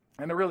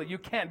 And really, you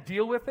can't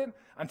deal with it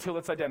until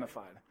it's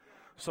identified.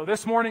 So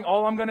this morning,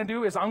 all I'm going to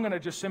do is I'm going to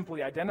just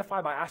simply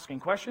identify by asking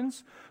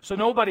questions. So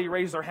nobody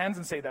raise their hands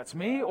and say, that's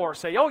me, or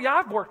say, oh yeah,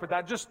 I've worked with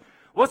that.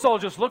 Let's all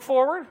just look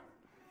forward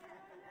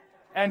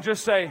and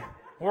just say,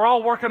 we're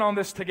all working on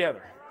this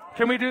together.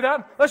 Can we do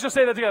that? Let's just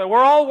say that together. We're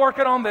all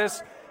working on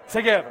this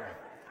together,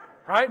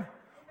 right?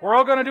 We're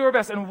all going to do our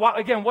best. And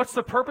again, what's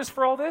the purpose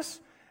for all this?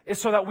 It's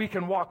so that we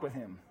can walk with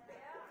Him.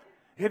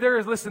 There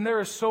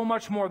is so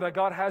much more that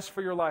God has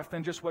for your life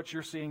than just what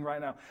you're seeing right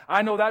now.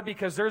 I know that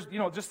because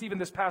just even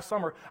this past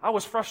summer, I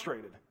was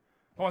frustrated.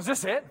 Well, is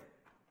this it?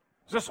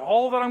 Is this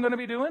all that I'm going to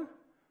be doing?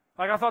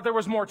 Like, I thought there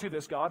was more to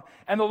this, God.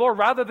 And the Lord,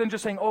 rather than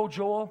just saying, oh,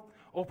 Joel,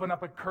 open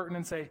up a curtain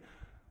and say,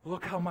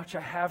 look how much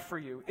I have for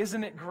you.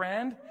 Isn't it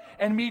grand?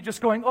 And me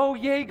just going, oh,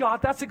 yay,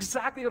 God, that's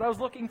exactly what I was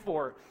looking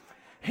for.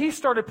 He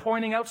started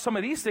pointing out some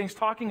of these things,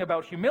 talking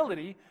about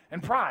humility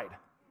and pride.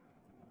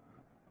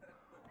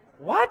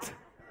 What?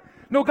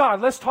 No,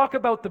 God, let's talk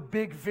about the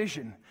big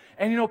vision.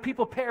 And,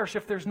 people perish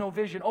if there's no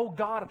vision. Oh,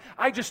 God,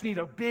 I just need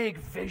a big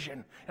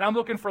vision. And I'm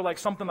looking for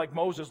something like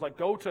Moses, like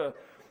go to,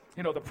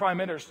 the prime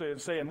minister and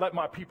say, and let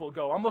my people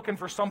go. I'm looking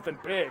for something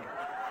big.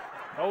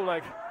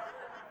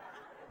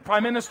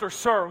 Prime Minister,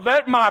 sir,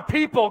 let my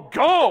people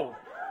go.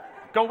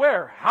 Go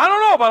where? I don't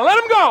know, but let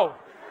them go.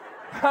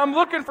 I'm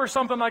looking for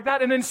something like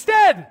that. And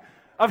instead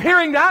of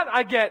hearing that,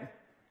 I get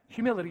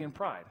humility and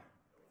pride.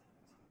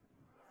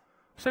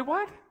 Say,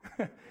 what?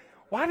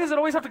 Why does it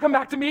always have to come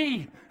back to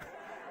me?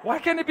 Why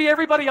can't it be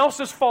everybody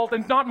else's fault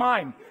and not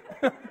mine?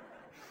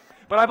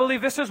 But I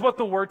believe this is what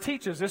the Word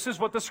teaches. This is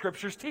what the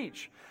Scriptures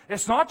teach.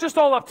 It's not just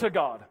all up to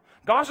God.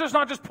 God's just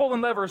not just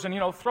pulling levers and,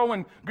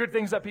 throwing good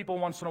things at people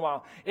once in a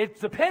while.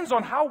 It depends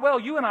on how well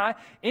you and I,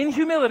 in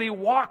humility,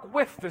 walk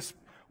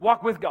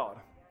with God.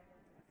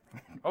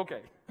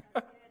 Okay.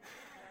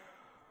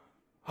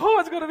 Oh,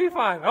 it's going to be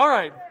fine. All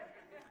right.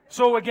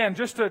 So again,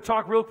 just to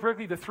talk real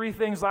quickly, the three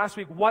things last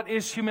week. What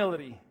is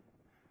humility?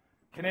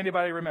 Can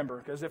anybody remember?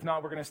 Because if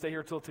not, we're going to stay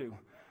here till 2.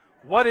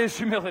 What is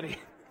humility?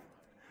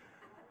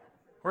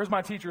 Where's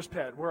my teacher's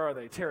pet? Where are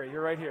they? Terry,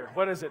 you're right here.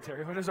 What is it,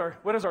 Terry?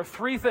 What is our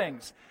three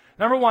things?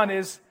 Number one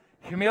is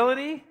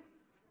humility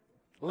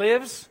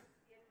lives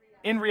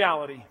in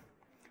reality.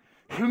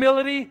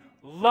 Humility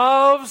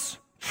loves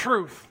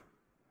truth.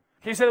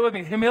 Can you say that with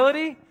me?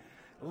 Humility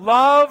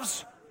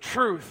loves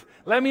truth.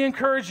 Let me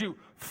encourage you,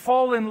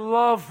 fall in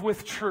love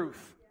with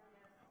truth.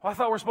 Well, I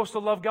thought we're supposed to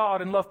love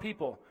God and love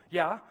people.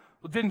 Yeah.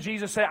 Well, didn't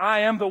Jesus say, I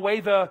am the way,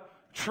 the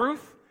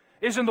truth?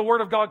 Isn't the Word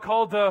of God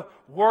called the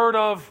Word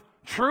of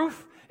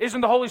truth?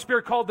 Isn't the Holy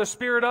Spirit called the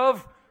Spirit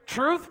of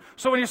truth?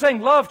 So when you're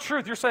saying love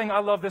truth, you're saying, I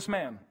love this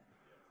man.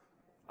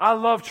 I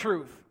love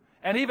truth.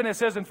 And even it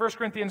says in 1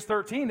 Corinthians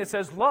 13, it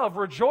says, love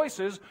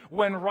rejoices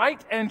when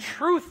right and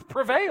truth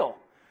prevail.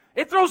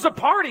 It throws a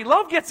party.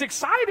 Love gets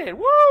excited.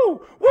 Woo!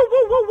 Woo,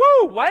 woo,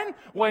 woo, woo.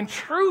 When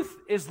truth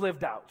is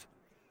lived out.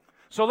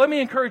 So let me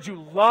encourage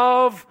you,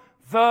 love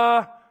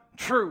the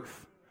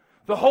truth.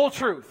 The whole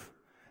truth.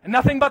 And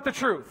nothing but the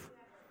truth.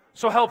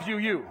 So help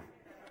you.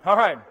 All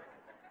right.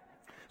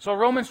 So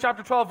Romans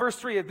chapter 12, verse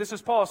 3, this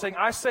is Paul saying,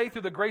 I say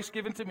through the grace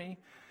given to me,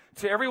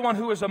 to everyone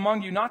who is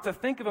among you, not to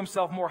think of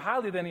himself more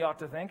highly than he ought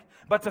to think,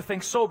 but to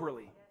think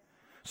soberly.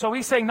 So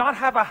he's saying not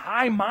have a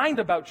high mind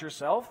about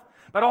yourself,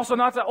 but also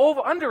not to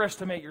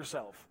underestimate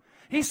yourself.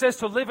 He says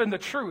to live in the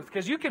truth,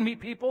 because you can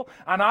meet people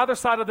on either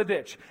side of the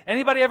ditch.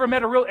 Anybody ever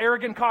met a real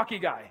arrogant, cocky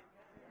guy?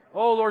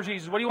 Oh, Lord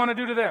Jesus, what do you want to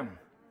do to them?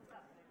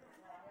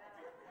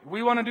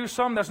 We want to do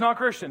something that's not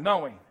Christian,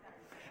 don't we?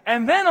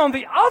 And then on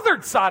the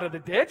other side of the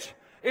ditch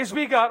is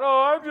we got,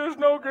 oh, I'm just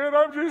no good,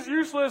 I'm just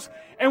useless.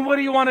 And what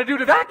do you want to do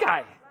to that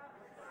guy?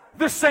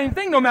 The same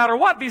thing, no matter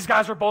what. These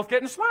guys are both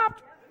getting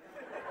slapped.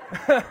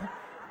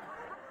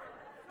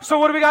 So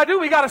what do we got to do?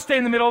 We got to stay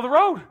in the middle of the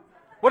road.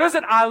 What is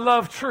it? I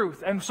love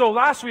truth. And so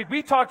last week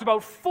we talked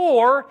about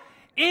 4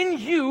 in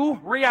you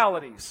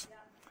realities.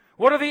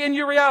 What are the in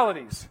you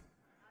realities?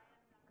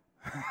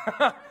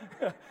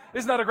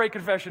 Isn't that a great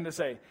confession to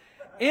say?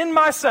 In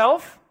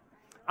myself,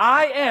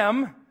 I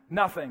am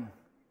nothing.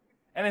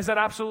 And is that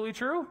absolutely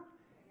true?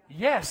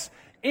 Yes.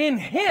 In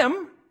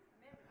Him,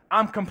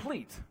 I'm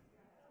complete.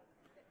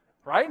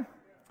 Right?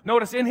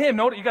 Notice in Him,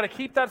 you got to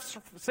keep that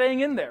saying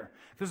in there.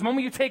 Because the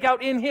moment you take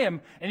out in Him,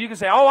 and you can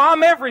say, oh,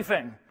 I'm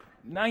everything.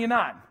 No, you're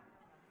not.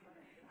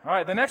 All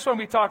right, the next one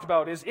we talked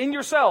about is in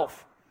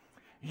yourself.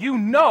 You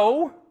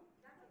know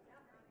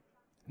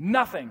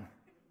nothing.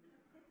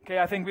 Okay,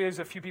 I think there's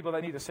a few people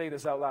that need to say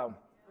this out loud.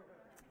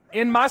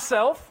 In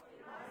myself,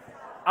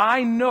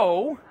 I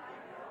know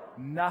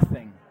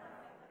nothing.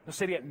 Let's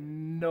say it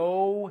again.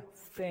 No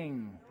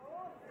thing.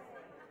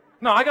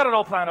 No, I got it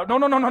all planned out.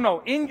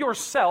 No. In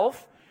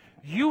yourself,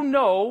 you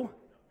know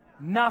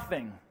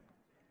nothing.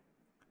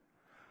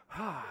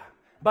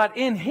 But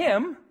in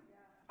Him,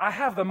 I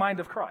have the mind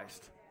of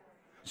Christ.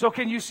 So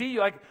can you see,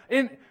 like,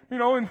 I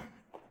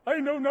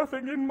know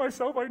nothing. In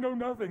myself, I know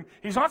nothing.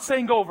 He's not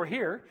saying go over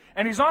here,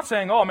 and He's not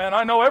saying, oh man,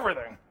 I know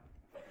everything.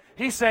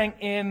 He's saying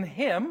in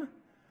Him,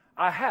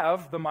 I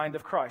have the mind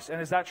of Christ.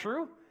 And is that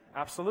true?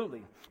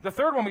 Absolutely. The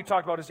third one we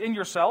talked about is in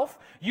yourself,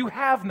 you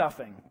have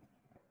nothing.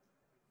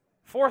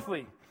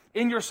 Fourthly,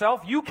 in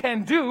yourself, you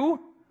can do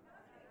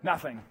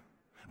nothing.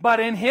 But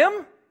in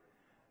Him,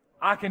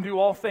 I can do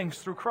all things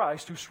through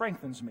Christ who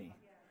strengthens me.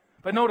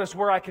 But notice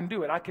where I can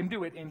do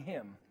it in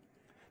Him.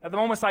 At the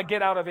moment I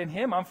get out of in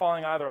Him, I'm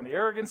falling either on the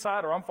arrogant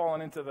side or I'm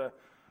falling into the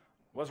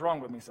what's wrong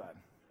with me side.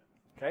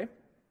 Okay?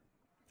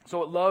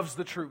 So it loves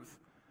the truth.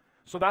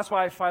 So that's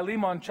why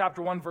Philemon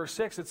chapter 1 verse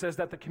 6, it says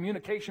that the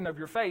communication of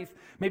your faith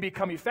may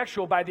become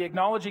effectual by the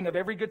acknowledging of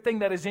every good thing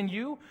that is in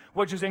you,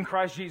 which is in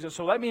Christ Jesus.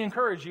 So let me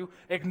encourage you,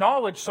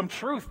 acknowledge some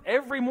truth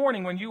every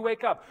morning when you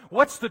wake up.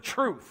 What's the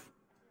truth?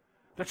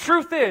 The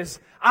truth is,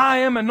 I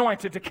am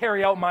anointed to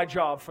carry out my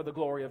job for the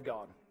glory of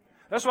God.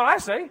 That's what I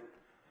say.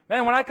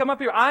 Man, when I come up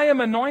here, I am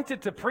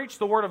anointed to preach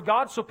the Word of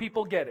God so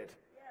people get it.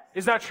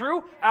 Is that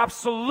true?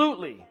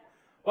 Absolutely.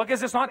 Well,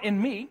 because it's not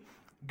in me.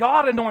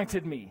 God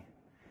anointed me.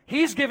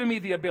 He's given me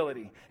the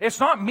ability. It's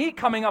not me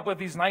coming up with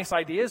these nice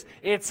ideas.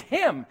 It's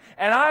Him.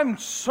 And I'm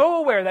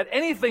so aware that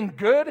anything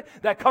good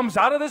that comes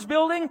out of this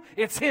building,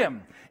 it's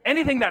Him.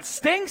 Anything that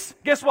stinks,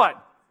 guess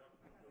what?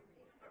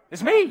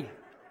 It's me.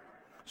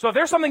 So if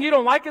there's something you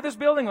don't like at this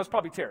building, well, it's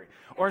probably Terry.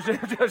 Or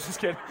just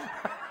kidding.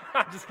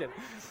 I'm just kidding.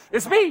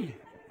 It's me.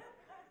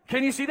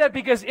 Can you see that?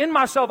 Because in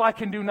myself, I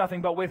can do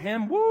nothing. But with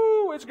Him,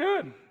 woo, it's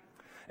good.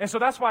 And so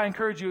that's why I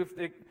encourage you,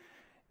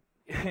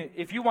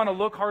 if you want to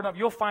look hard enough,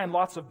 you'll find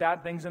lots of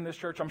bad things in this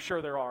church. I'm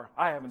sure there are.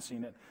 I haven't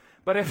seen it.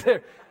 But if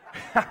there,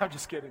 I'm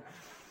just kidding.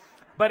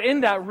 But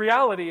in that,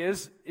 reality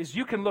is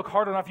you can look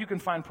hard enough, you can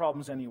find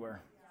problems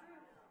anywhere.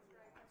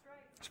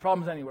 There's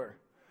problems anywhere.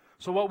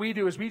 So what we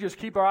do is we just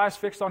keep our eyes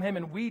fixed on Him,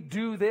 and we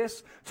do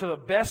this to the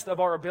best of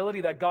our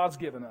ability that God's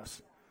given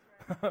us.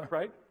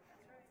 Right?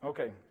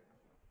 Okay.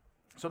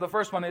 So the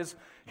first one is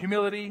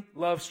humility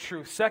loves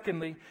truth.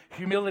 Secondly,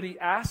 humility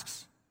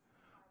asks,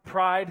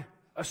 pride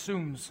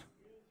assumes.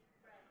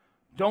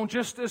 Don't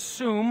just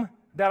assume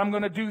that I'm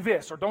going to do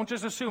this, or don't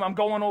just assume I'm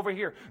going over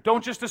here.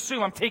 Don't just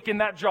assume I'm taking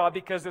that job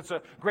because it's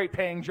a great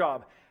paying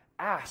job.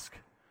 Ask.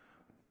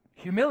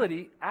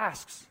 Humility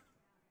asks.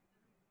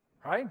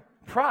 Right?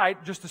 Pride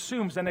just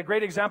assumes. And a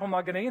great example, I'm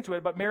not getting into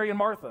it, but Mary and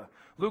Martha.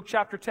 Luke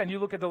chapter 10. You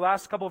look at the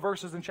last couple of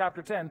verses in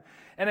chapter 10,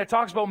 and it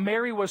talks about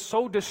Mary was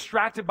so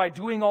distracted by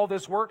doing all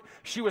this work.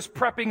 She was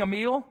prepping a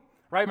meal.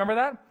 Right? Remember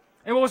that?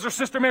 And what was her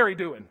sister Mary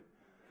doing?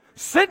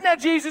 Sitting at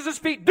Jesus'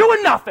 feet,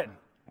 doing nothing.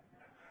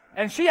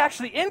 And she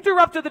actually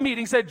interrupted the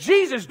meeting, said,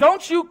 Jesus,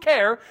 don't you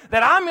care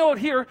that I'm out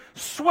here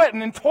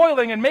sweating and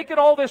toiling and making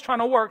all this trying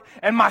to work,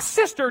 and my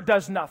sister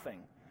does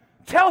nothing?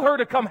 Tell her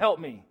to come help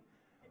me.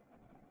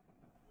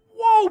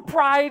 Whoa,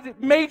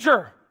 pride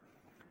major.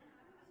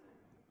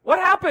 What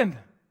happened?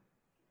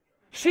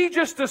 She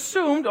just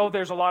assumed, oh,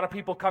 there's a lot of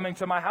people coming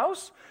to my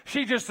house.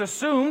 She just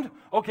assumed,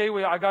 okay,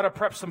 I got to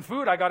prep some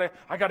food. I got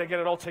to get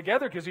it all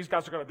together because these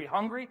guys are going to be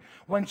hungry.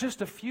 When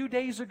just a few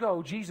days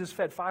ago, Jesus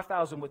fed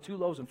 5,000 with 2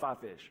 loaves and 5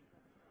 fish.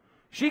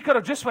 She could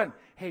have just went,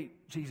 hey,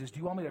 Jesus, do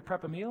you want me to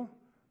prep a meal?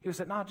 He would have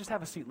said, no, just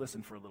have a seat,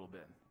 listen for a little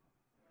bit.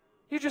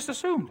 You just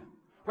assumed,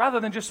 rather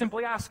than just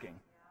simply asking,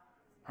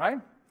 right?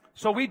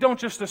 So we don't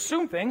just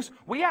assume things,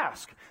 we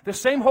ask. The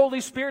same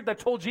Holy Spirit that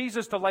told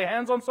Jesus to lay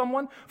hands on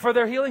someone for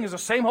their healing is the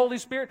same Holy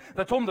Spirit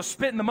that told him to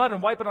spit in the mud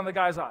and wipe it on the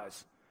guy's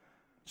eyes.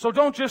 So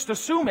don't just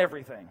assume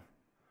everything,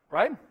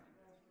 right?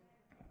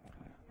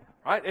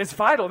 Right? It's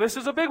vital. This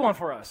is a big one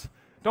for us.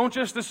 Don't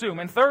just assume.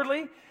 And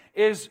thirdly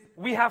is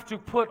we have to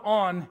put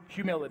on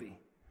humility.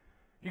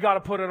 You got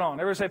to put it on.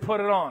 Everybody say, put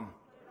it on.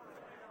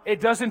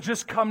 It doesn't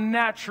just come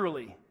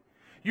naturally.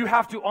 You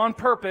have to, on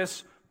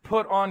purpose,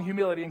 put on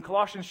humility. In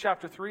Colossians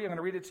chapter 3, I'm going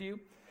to read it to you.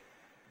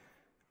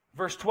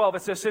 Verse 12,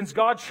 it says, since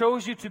God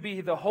chose you to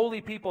be the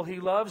holy people he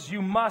loves,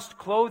 you must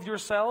clothe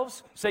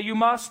yourselves. Say, you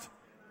must.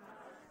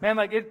 Man,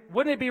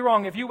 wouldn't it be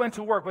wrong if you went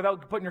to work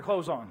without putting your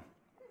clothes on?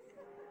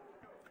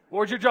 What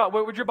would your job?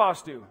 What would your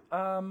boss do?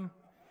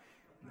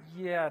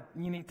 Yeah,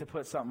 you need to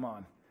put something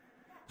on.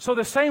 So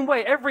the same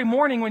way, every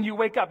morning when you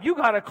wake up, you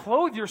got to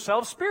clothe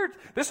yourself spirit.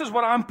 This is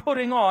what I'm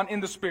putting on in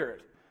the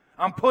Spirit.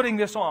 I'm putting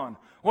this on.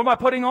 What am I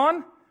putting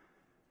on?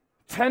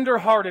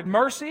 Tender-hearted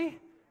mercy.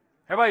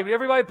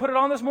 Everybody put it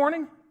on this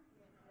morning?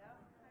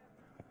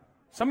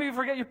 Some of you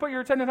forget you put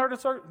your tender-hearted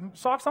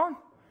socks on.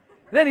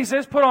 Then he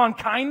says, put on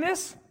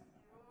kindness.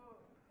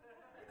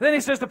 Then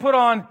he says to put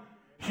on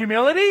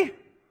humility.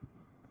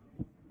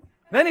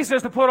 Then he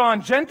says to put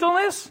on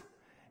gentleness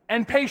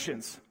and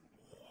patience.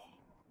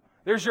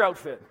 There's your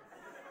outfit.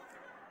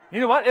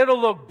 You know what? It'll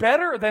look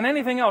better than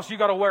anything else you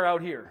got to wear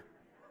out here.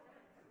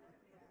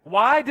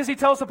 Why does he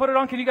tell us to put it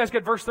on? Can you guys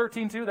get verse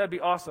 13 too? That'd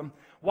be awesome.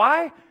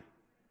 Why?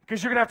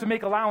 Because you're going to have to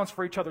make allowance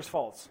for each other's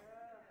faults.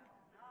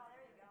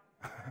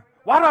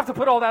 Why do I have to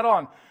put all that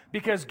on?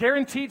 Because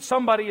guaranteed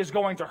somebody is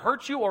going to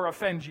hurt you or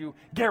offend you.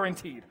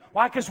 Guaranteed.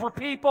 Why? Because we're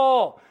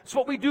people. It's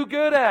what we do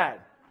good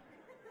at.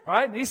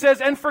 Right? He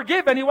says, and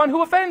forgive anyone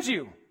who offends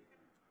you.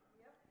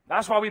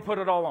 That's why we put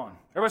it all on.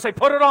 Everybody say,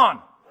 put it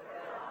on.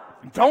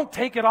 Don't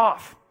take it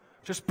off.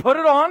 Just put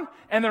it on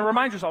and then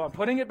remind yourself, I'm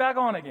putting it back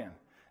on again.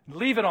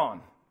 Leave it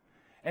on.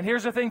 And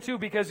here's the thing too,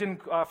 because in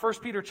 1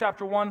 Peter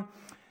chapter 1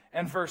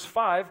 and verse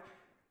 5,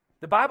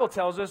 the Bible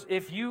tells us,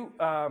 if you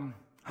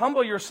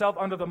humble yourself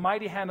under the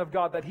mighty hand of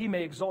God, that he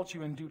may exalt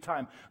you in due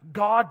time.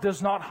 God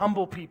does not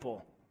humble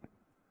people.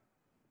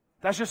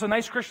 That's just a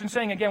nice Christian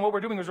saying. Again, what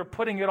we're doing is we're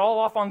putting it all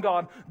off on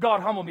God.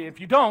 God, humble me. If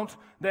you don't,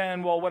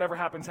 then, well, whatever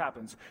happens,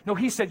 happens. No,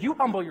 he said, you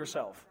humble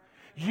yourself.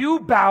 You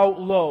bow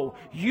low.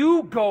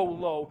 You go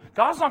low.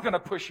 God's not going to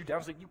push you down.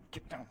 He's like, you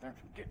get down there.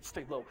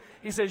 Stay low.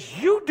 He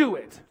says, you do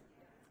it.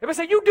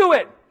 Everybody say, you do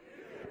it.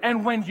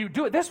 And when you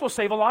do it, this will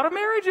save a lot of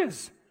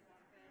marriages.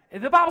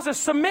 The Bible says,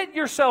 submit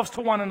yourselves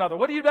to one another.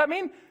 What does that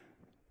mean?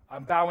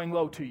 I'm bowing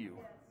low to you.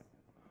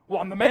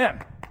 Well, I'm the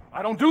man.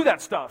 I don't do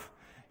that stuff.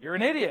 You're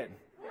an idiot.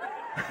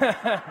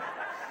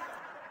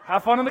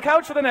 Have fun on the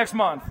couch for the next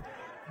month.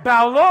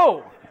 Bow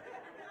low.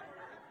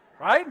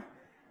 Right?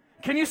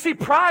 Can you see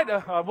pride?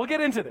 We'll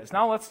get into this.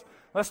 Now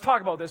let's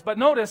talk about this. But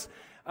notice,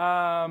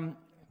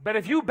 but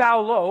if you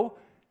bow low,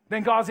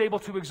 then God's able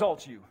to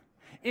exalt you.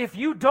 If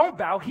you don't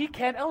bow, he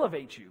can't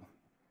elevate you.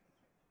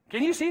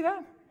 Can you see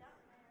that?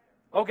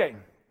 Okay.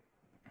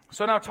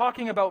 So now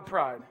talking about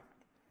pride.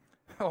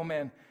 Oh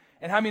man.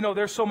 And how many know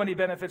there's so many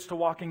benefits to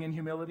walking in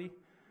humility?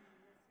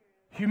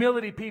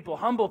 Humility people,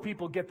 humble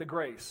people get the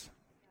grace.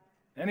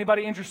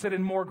 Anybody interested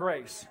in more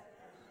grace?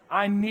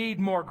 I need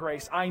more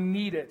grace. I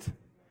need it.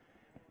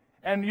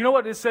 And you know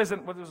what it says,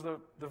 what is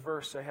the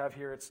verse I have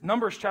here? It's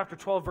Numbers chapter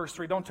 12, verse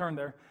 3. Don't turn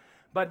there.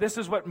 But this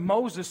is what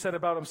Moses said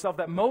about himself,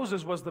 that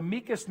Moses was the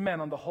meekest man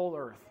on the whole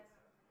earth.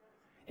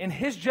 In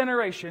his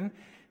generation,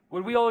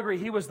 would we all agree,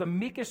 he was the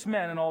meekest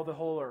man in all the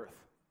whole earth.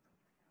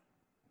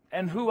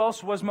 And who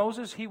else was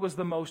Moses? He was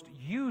the most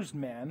used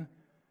man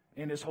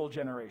in his whole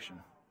generation.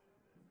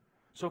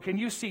 So can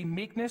you see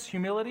meekness,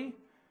 humility,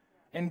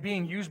 and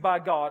being used by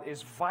God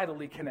is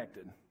vitally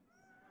connected.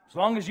 As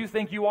long as you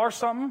think you are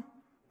something,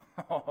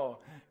 oh,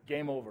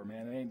 game over,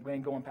 man. We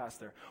ain't going past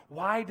there.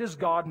 Why does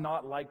God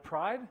not like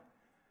pride?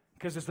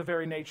 Because it's the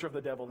very nature of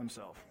the devil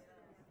himself.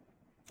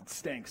 It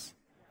stinks.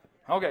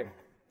 Okay.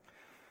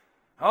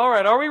 All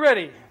right, are we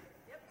ready?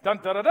 Dun,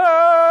 dun, dun,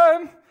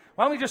 dun.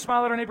 Why don't we just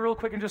smile at our neighbor real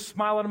quick and just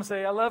smile at him and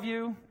say, I love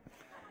you.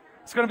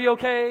 It's going to be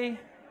okay.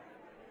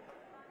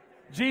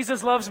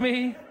 Jesus loves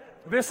me.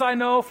 This I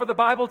know, for the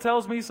Bible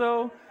tells me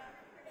so.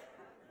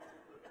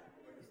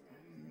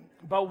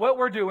 But what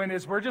we're doing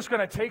is we're just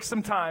going to take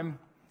some time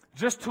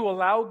just to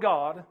allow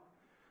God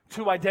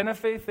to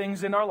identify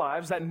things in our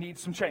lives that need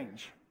some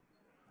change.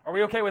 Are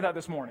we okay with that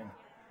this morning?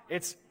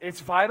 It's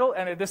vital,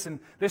 and listen,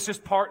 this is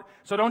part,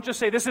 so don't just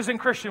say, this isn't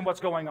Christian, what's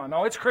going on.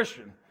 No, it's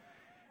Christian.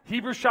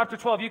 Hebrews chapter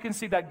 12, you can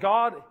see that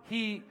God,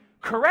 he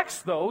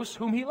corrects those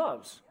whom he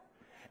loves.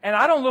 And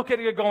I don't look at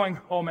it going,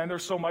 oh man,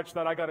 there's so much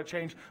that I got to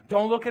change.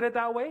 Don't look at it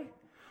that way.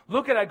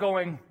 Look at it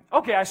going,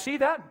 okay, I see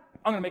that.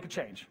 I'm going to make a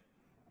change.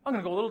 I'm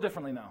going to go a little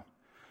differently now.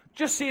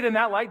 Just see it in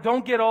that light.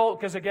 Don't get all,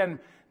 because again,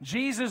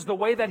 Jesus, the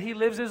way that he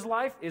lives his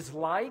life is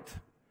light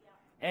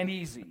and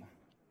easy.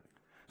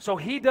 So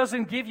he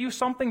doesn't give you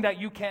something that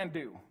you can't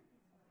do.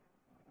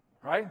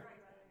 Right?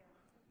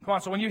 Come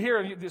on, so when you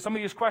hear some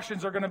of these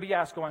questions are going to be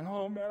asked, going,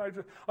 oh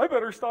man, I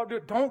better stop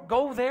doing it. Don't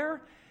go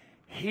there.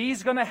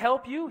 He's going to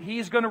help you.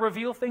 He's going to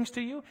reveal things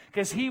to you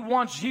because He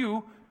wants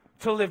you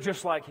to live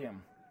just like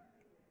Him.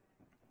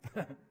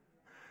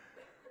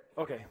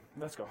 Okay,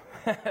 let's go.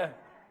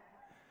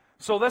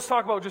 So let's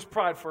talk about just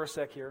pride for a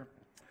sec here.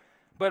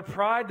 But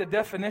pride, the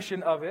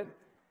definition of it,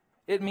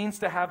 it means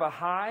to have a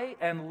high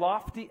and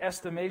lofty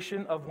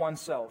estimation of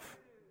oneself.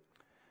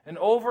 An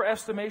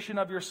overestimation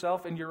of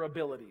yourself and your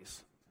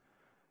abilities.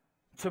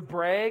 To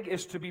brag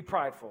is to be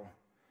prideful.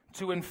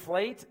 To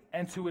inflate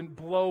and to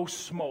blow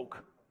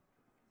smoke.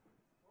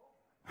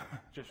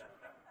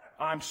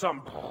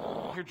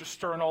 You're just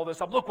stirring all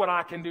this up. Look what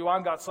I can do.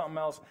 I've got something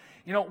else.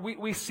 You know,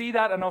 we see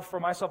that enough for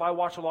myself. I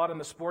watch a lot in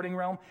the sporting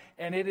realm,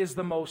 and it is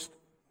the most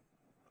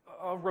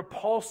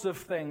repulsive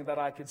thing that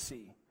I could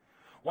see.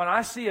 When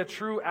I see a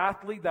true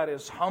athlete that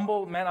is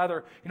humble, man,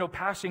 either,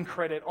 passing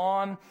credit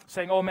on,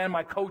 saying, oh man,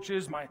 my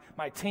coaches,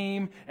 my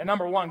team, and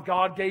number one,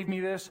 God gave me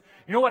this.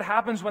 You know what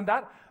happens when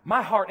that?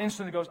 My heart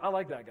instantly goes, I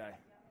like that guy.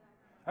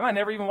 I might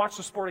never even watch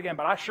the sport again,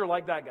 but I sure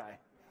like that guy.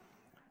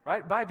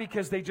 Right? Why?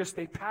 Because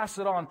they pass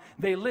it on.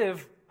 They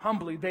live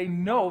humbly. They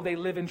know they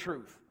live in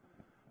truth.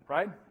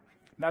 Right? And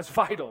that's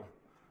vital.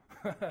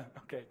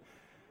 Okay.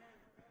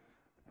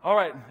 All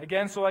right.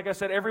 Again, so like I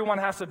said, everyone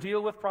has to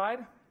deal with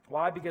pride.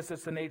 Why? Because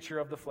it's the nature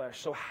of the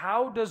flesh. So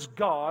how does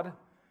God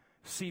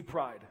see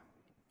pride?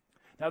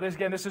 Now,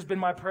 this has been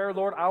my prayer,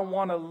 Lord. I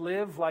want to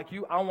live like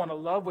you. I want to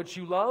love what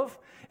you love,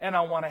 and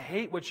I want to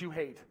hate what you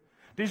hate.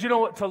 Did you know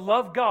what? To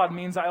love God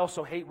means I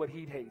also hate what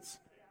He hates.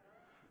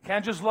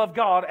 Can't just love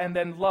God and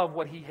then love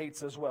what He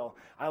hates as well.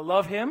 I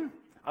love Him.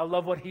 I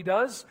love what He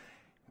does.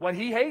 What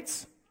He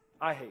hates,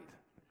 I hate.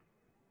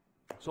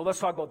 So let's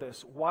talk about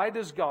this. Why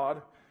does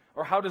God,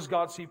 or how does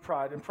God see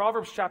pride? In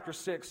Proverbs chapter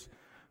 6,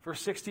 verse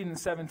 16 and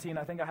 17,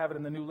 I think I have it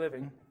in the New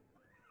Living,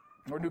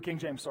 or New King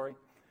James, sorry. It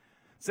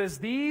says,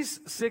 these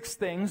 6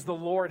 things the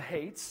Lord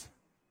hates.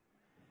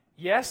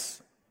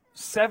 Yes,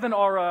 7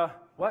 are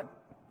what?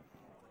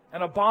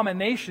 An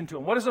abomination to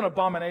Him. What is an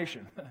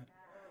abomination?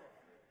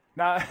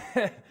 Now,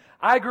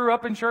 I grew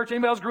up in church.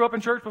 Anybody else grew up in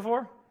church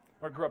before?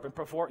 Or grew up in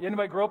before?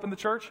 Anybody grew up in the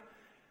church?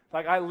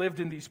 Like, I lived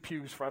in these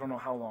pews for I don't know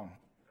how long.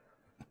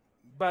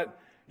 But,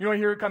 you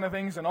hear kind of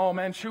things, and oh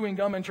man, chewing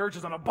gum in church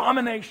is an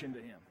abomination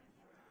to Him.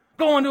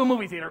 Going to a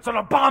movie theater, it's an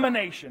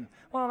abomination.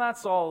 Well,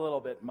 that's all a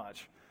little bit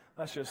much.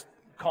 Let's just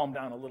calm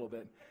down a little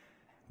bit.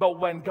 But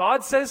when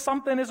God says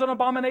something is an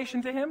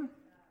abomination to Him,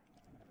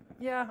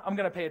 yeah, I'm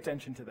going to pay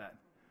attention to that.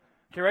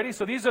 Okay, ready?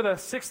 So these are the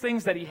 6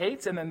 things that He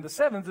hates, and then the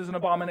 7th is an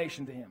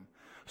abomination to Him.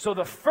 So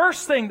the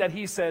first thing that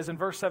He says in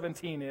verse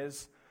 17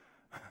 is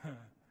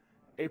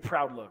a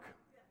proud look.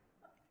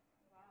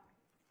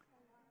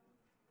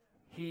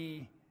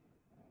 He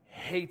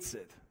hates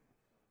it.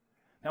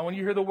 Now, when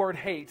you hear the word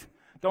hate,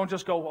 don't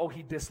just go, oh,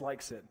 He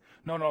dislikes it.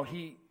 No,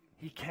 He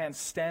can't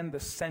stand the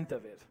scent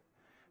of it.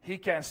 He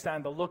can't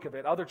stand the look of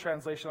it. Other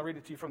translation, I'll read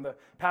it to you from the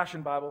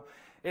Passion Bible.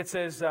 It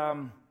says,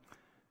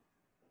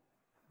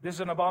 this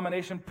is an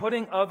abomination.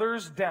 Putting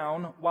others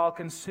down while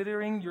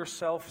considering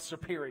yourself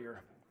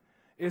superior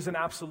is an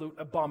absolute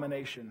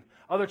abomination.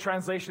 Other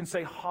translations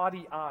say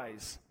haughty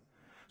eyes.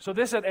 So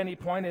this at any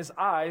point is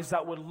eyes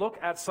that would look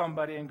at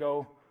somebody and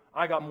go,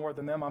 I got more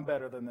than them, I'm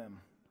better than them.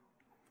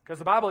 Because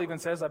the Bible even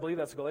says, I believe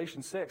that's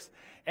Galatians 6,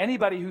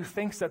 anybody who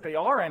thinks that they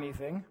are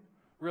anything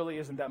really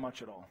isn't that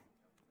much at all.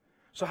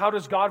 So how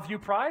does God view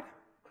pride?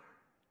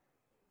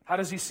 How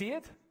does He see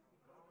it?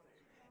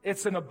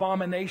 It's an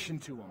abomination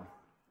to Him.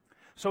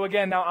 So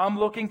again, now I'm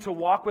looking to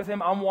walk with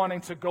Him. I'm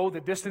wanting to go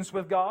the distance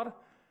with God.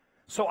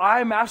 So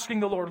I'm asking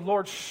the Lord,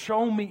 Lord,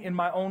 show me in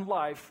my own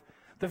life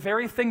the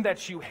very thing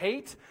that you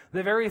hate,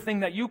 the very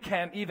thing that you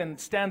can't even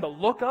stand the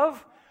look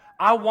of.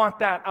 I want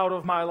that out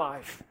of my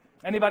life.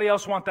 Anybody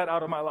else want that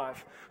out of my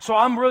life? So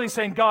I'm really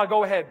saying, God,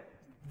 go ahead,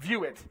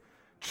 view it.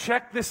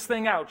 Check this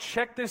thing out.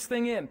 Check this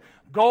thing in.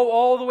 Go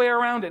all the way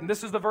around it. And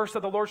this is the verse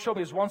that the Lord showed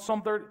me. It's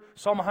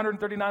Psalm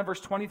 139,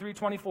 verse 23,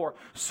 24.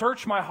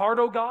 Search my heart,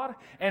 O God,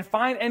 and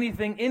find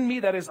anything in me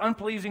that is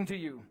unpleasing to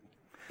you.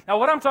 Now,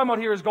 what I'm talking about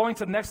here is going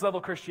to the next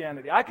level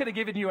Christianity. I could have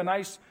given you a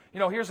nice,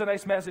 here's a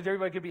nice message.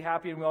 Everybody could be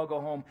happy and we all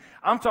go home.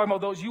 I'm talking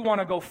about those you want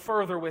to go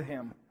further with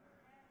Him.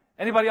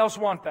 Anybody else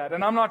want that?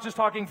 And I'm not just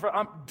talking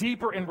I'm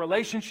deeper in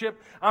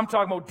relationship. I'm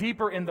talking about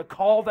deeper in the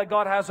call that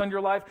God has on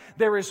your life.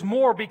 There is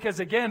more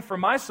because, again, for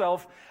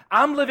myself,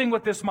 I'm living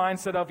with this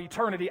mindset of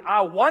eternity.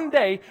 One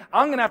day,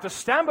 I'm going to have to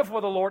stand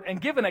before the Lord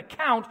and give an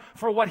account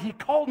for what He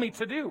called me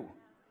to do.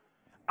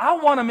 I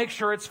want to make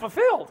sure it's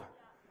fulfilled.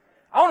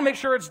 I want to make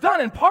sure it's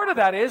done. And part of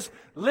that is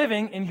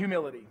living in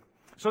humility.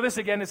 So this,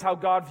 again, is how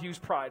God views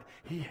pride.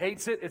 He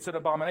hates it. It's an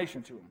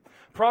abomination to Him.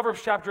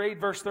 Proverbs chapter 8,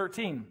 verse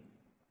 13.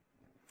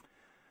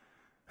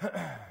 You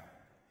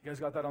guys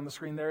got that on the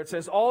screen there? It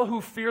says, all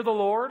who fear the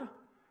Lord,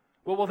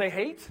 what will they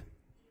hate?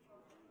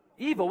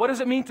 Evil. What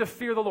does it mean to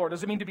fear the Lord?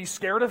 Does it mean to be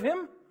scared of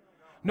Him?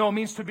 No, it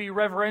means to be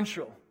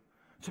reverential.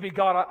 To be,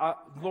 God,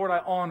 Lord,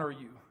 I honor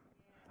you.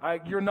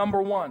 You're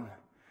number one.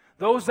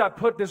 Those that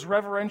put this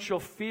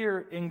reverential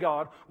fear in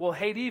God will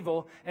hate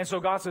evil. And so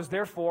God says,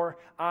 therefore,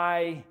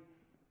 I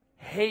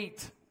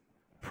hate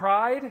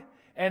pride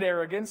and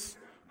arrogance,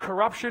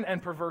 corruption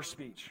and perverse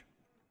speech.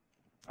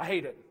 I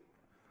hate it.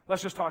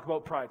 Let's just talk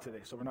about pride today,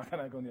 so we're not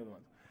going to go in the other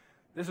one.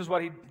 This is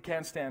what he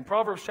can't stand.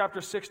 Proverbs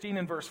chapter 16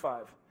 and verse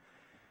 5.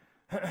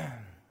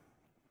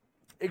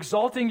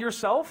 Exalting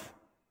yourself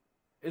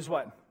is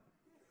what?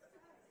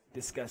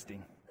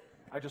 Disgusting.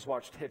 I just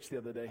watched Hitch the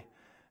other day,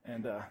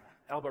 and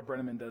Albert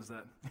Brenneman does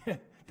that.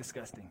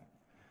 Disgusting.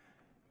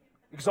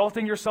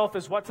 Exalting yourself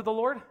is what to the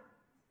Lord?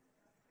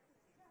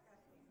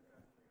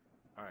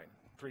 All right,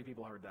 3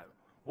 people heard that.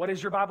 What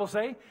does your Bible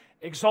say?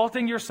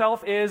 Exalting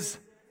yourself is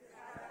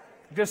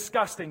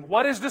disgusting.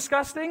 What is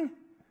disgusting?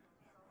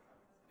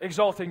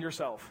 Exalting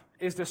yourself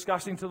is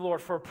disgusting to the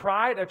Lord. For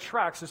pride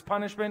attracts his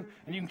punishment,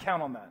 and you can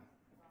count on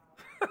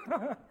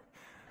that.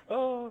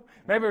 Oh,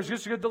 maybe it was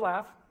just good to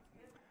laugh.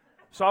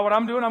 So what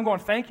I'm doing, I'm going,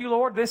 thank you,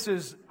 Lord.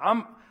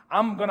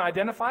 I'm going to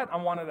identify it. I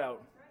want it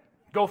out.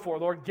 Go for it,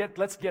 Lord.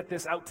 Let's get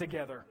this out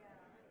together.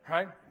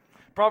 Right?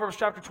 Proverbs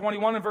chapter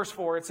 21 and verse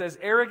 4, it says,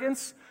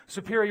 arrogance,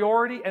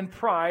 superiority, and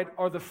pride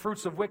are the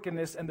fruits of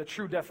wickedness and the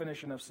true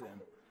definition of sin.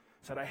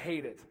 I said, I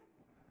hate it.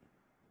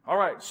 All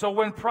right, so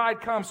when pride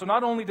comes, so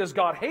not only does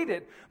God hate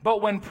it,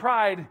 but when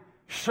pride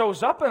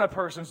shows up in a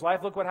person's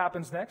life, look what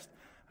happens next.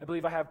 I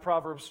believe I have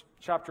Proverbs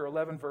chapter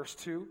 11, verse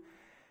 2.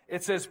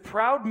 It says,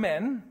 proud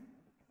men,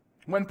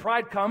 when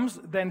pride comes,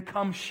 then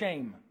comes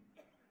shame.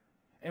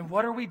 And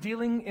what are we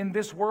dealing in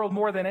this world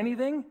more than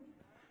anything?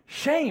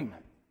 Shame.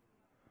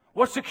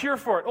 What's the cure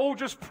for it? Oh,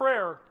 just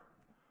prayer.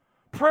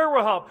 Prayer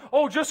will help.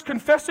 Oh, just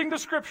confessing the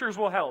scriptures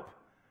will help.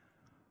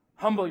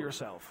 Humble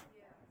yourself.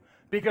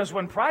 Because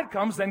when pride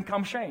comes, then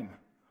comes shame.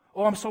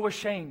 Oh, I'm so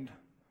ashamed.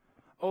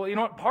 Oh, you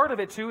know what? Part of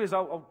it, too, is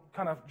I'll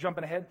kind of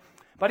jumping ahead.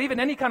 But even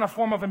any kind of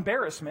form of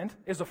embarrassment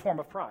is a form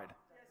of pride.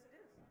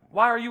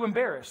 Why are you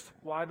embarrassed?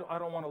 Well, I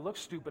don't want to look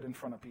stupid in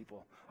front of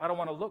people. I don't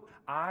want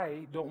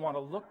to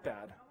look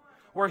bad.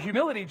 Where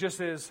humility just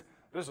is,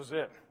 this is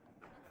it.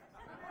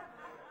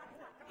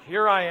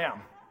 Here I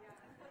am.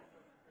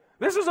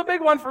 This is a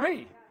big one for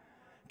me.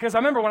 Because I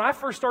remember when I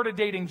first started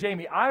dating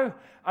Jamie, I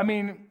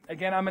mean,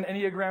 again, I'm an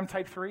Enneagram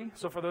type 3.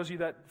 So for those of you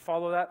that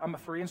follow that, I'm a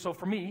 3. And so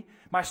for me,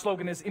 my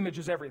slogan is image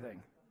is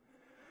everything.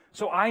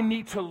 So I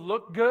need to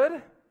look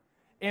good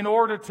in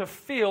order to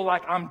feel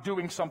like I'm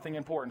doing something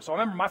important. So I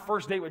remember my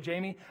first date with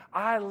Jamie,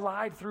 I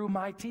lied through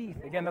my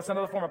teeth. Again, that's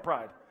another form of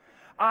pride.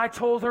 I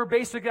told her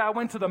basically I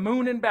went to the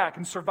moon and back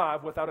and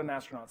survived without an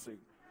astronaut suit.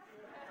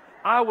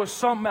 I was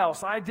something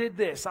else. I did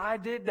this. I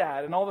did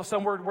that. And all of a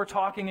sudden we're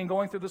talking and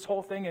going through this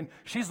whole thing, and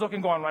she's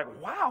looking going like,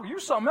 wow, you're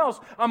something else.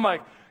 I'm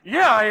like,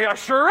 yeah, I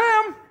sure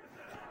am.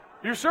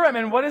 You sure am.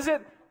 And what is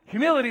it?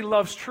 Humility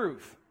loves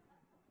truth.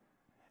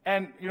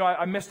 And, you know,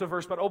 I missed a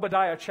verse, but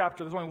Obadiah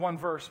chapter, there's only one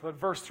verse, but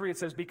verse 3, it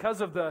says,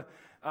 because of the,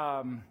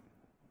 I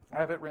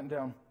have it written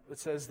down. It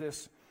says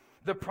this,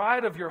 the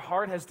pride of your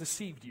heart has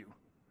deceived you.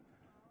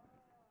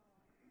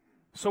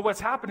 So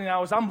what's happening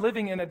now is I'm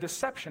living in a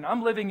deception.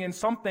 I'm living in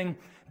something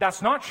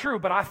that's not true,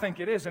 but I think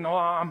it is, and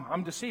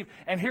I'm deceived.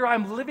 And here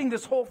I'm living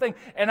this whole thing.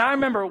 And I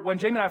remember when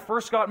Jamie and I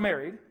first got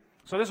married,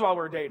 so this is while we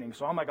were dating,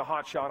 so I'm like a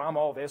hot shot, I'm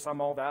all this,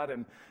 I'm all that,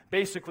 and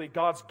basically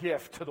God's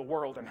gift to the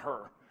world and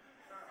her.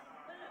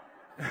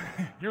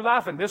 You're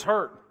laughing, this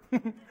hurt.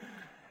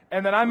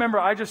 And then I remember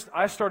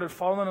I started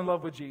falling in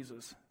love with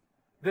Jesus.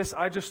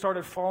 I just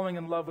started falling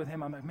in love with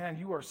him. I'm like, man,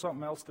 you are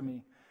something else to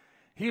me.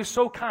 He is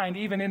so kind,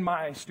 even in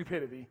my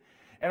stupidity.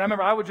 And I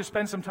remember I would just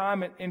spend some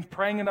time in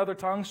praying in other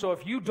tongues. So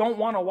if you don't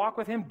want to walk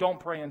with him, don't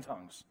pray in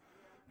tongues.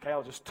 Okay,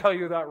 I'll just tell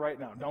you that right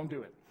now. Don't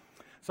do it.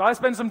 So I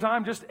spend some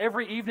time just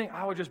every evening.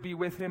 I would just be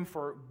with him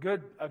for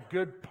a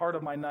good part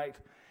of my night.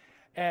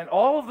 And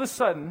all of a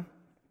sudden,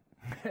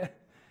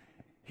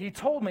 he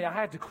told me I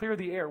had to clear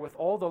the air with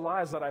all the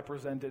lies that I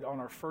presented on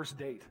our first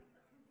date.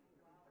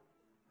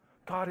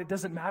 God, it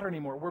doesn't matter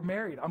anymore. We're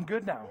married. I'm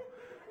good now.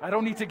 I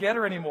don't need to get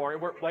her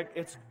anymore.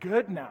 It's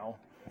good now.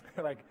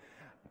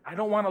 I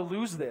don't want to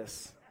lose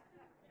this.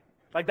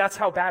 That's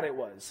how bad it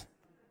was.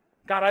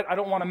 God, I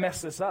don't want to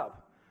mess this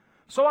up.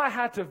 So I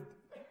had to,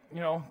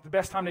 the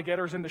best time to get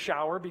her is in the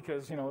shower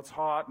because, it's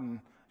hot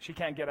and she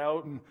can't get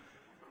out. And,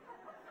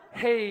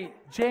 hey,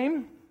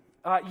 Jane,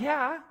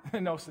 yeah.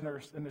 No,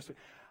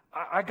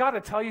 I got to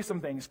tell you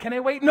some things. Can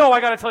I wait? No,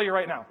 I got to tell you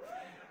right now.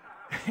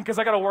 Because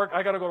I got to work.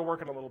 I got to go to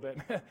work in a little bit.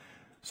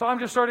 So I'm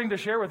just starting to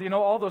share with you,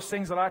 all those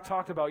things that I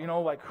talked about,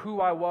 like who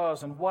I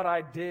was and what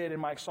I did in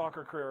my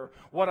soccer career,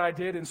 what I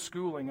did in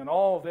schooling and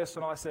all this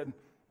and all. I said,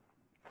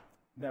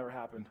 never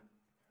happened.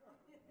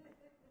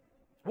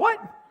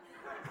 What?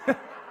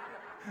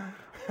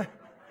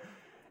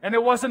 And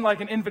it wasn't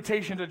like an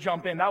invitation to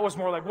jump in. That was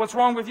more like, what's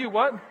wrong with you?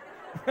 What?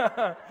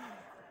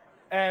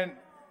 And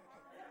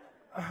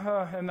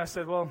I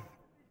said, well,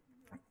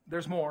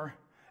 there's more.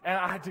 And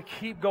I had to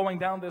keep going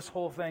down this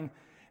whole thing.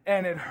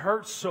 And it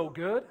hurts so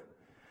good.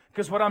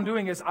 Because what I'm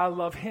doing is I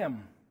love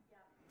him.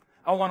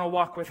 I want to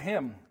walk with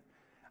him.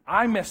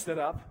 I messed it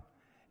up,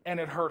 and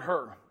it hurt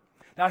her.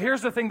 Now,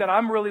 here's the thing that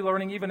I'm really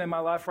learning even in my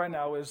life right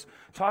now is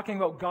talking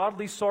about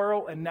godly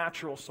sorrow and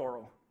natural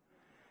sorrow.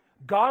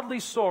 Godly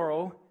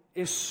sorrow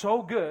is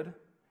so good.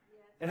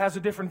 It has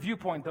a different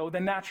viewpoint, though,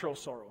 than natural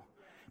sorrow.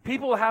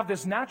 People have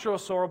this natural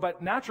sorrow,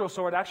 but natural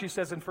sorrow, it actually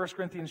says in 1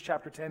 Corinthians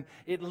chapter 10,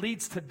 it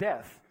leads to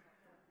death.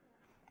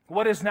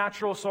 What is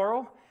natural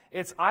sorrow?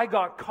 It's I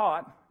got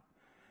caught,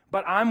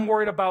 but I'm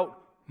worried about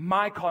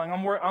my calling.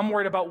 I'm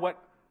worried about what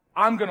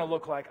I'm going to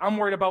look like. I'm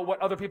worried about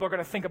what other people are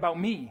going to think about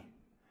me.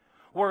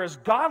 Whereas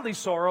godly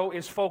sorrow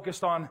is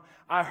focused on,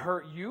 I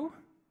hurt you,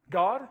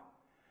 God,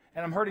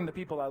 and I'm hurting the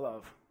people I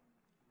love.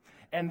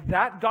 And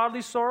that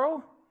godly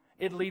sorrow,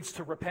 it leads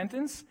to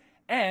repentance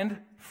and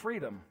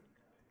freedom.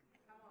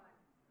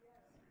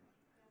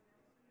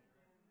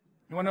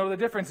 You want to know the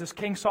difference is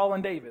King Saul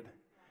and David.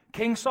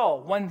 King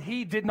Saul, when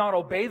he did not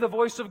obey the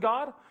voice of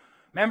God,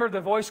 remember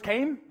the voice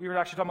came? We were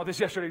actually talking about this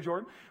yesterday,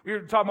 Jordan. We were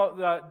talking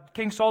about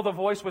King Saul, the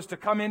voice was to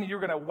come in and you're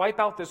going to wipe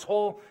out this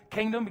whole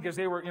kingdom because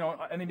they were,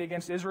 enemy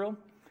against Israel.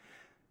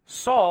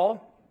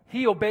 Saul,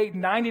 he obeyed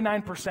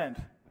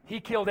 99%. He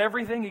killed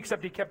everything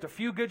except he kept a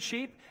few good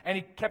sheep and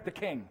he kept the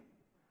king.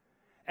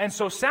 And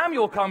so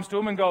Samuel comes to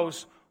him and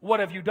goes, what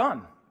have you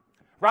done?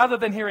 Rather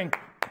than hearing,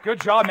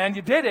 good job, man,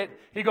 you did it.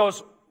 He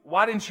goes,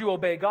 why didn't you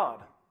obey God?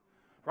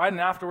 Right?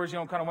 And afterwards,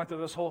 kind of went through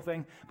this whole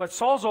thing. But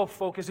Saul's whole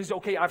focus is,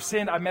 okay, I've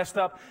sinned, I messed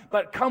up,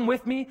 but come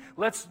with me.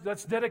 Let's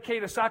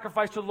dedicate a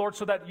sacrifice to the Lord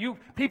so that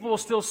people will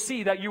still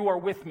see that you are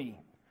with me.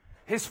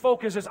 His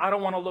focus is, I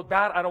don't want to look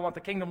bad. I don't want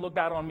the kingdom to look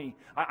bad on me.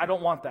 I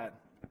don't want that.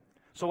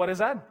 So what is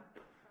that?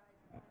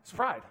 It's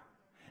pride.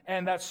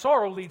 And that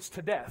sorrow leads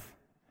to death.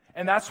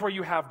 And that's where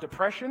you have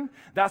depression.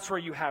 That's where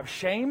you have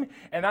shame.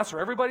 And that's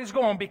where everybody's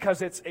going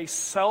because it's a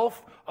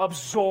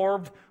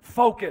self-absorbed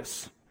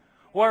focus.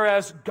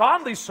 Whereas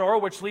godly sorrow,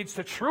 which leads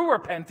to true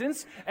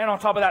repentance, and on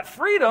top of that,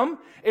 freedom,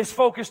 is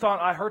focused on,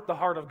 I hurt the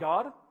heart of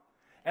God,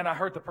 and I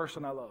hurt the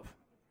person I love.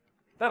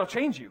 That'll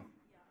change you.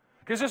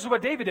 Because this is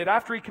what David did.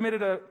 After he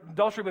committed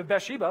adultery with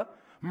Bathsheba,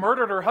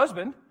 murdered her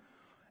husband,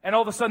 and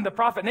all of a sudden the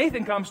prophet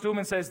Nathan comes to him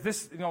and says,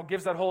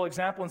 gives that whole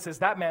example and says,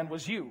 that man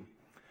was you.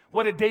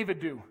 What did David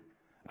do?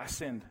 I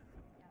sinned.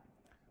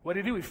 What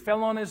did he do? He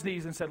fell on his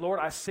knees and said, Lord,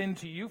 I sinned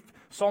to you.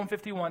 Psalm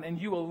 51,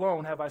 and you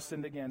alone have I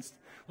sinned against.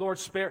 Lord,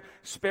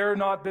 spare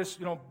not this,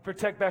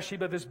 protect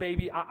Bathsheba, this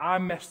baby. I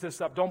messed this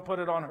up. Don't put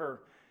it on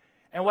her.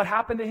 And what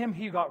happened to him?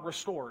 He got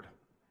restored.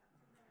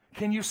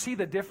 Can you see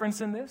the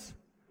difference in this?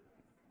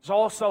 It's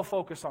all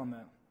self-focus on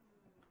that.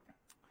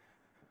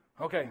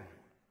 Okay.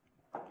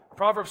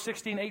 Proverbs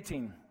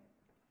 16:18.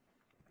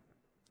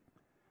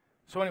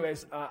 So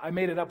anyways, I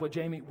made it up with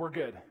Jamie. We're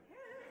good.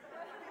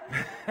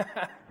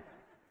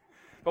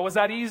 But was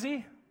that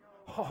easy?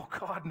 Oh,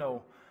 God,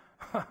 no.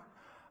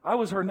 I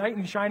was her knight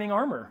in shining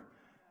armor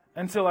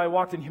until I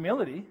walked in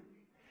humility.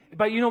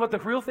 But you know what the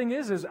real thing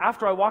is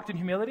after I walked in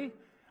humility,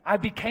 I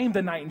became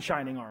the knight in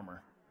shining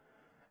armor.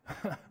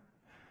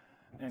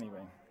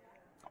 Anyway,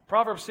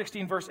 Proverbs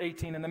 16, verse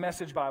 18 in the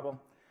Message Bible,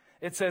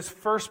 it says,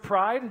 first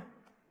pride,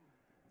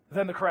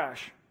 then the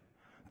crash.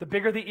 The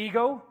bigger the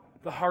ego,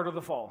 the harder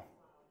the fall.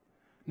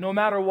 No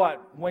matter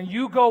what, when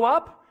you go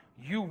up,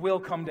 you will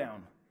come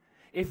down.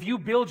 If you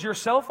build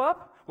yourself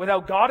up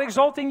without God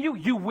exalting you,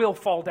 you will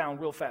fall down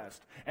real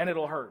fast, and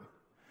it'll hurt.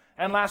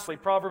 And lastly,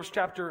 Proverbs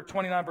chapter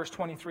 29, verse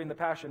 23 in the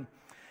Passion,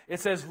 it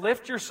says,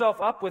 lift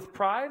yourself up with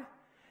pride,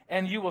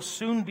 and you will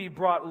soon be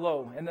brought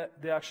low. And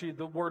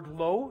the word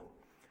low,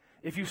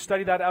 if you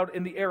study that out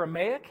in the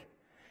Aramaic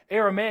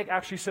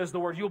actually says the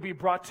word, you'll be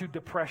brought to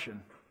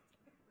depression.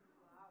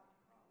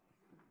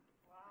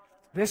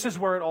 This is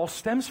where it all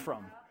stems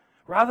from.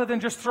 Rather than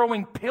just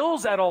throwing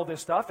pills at all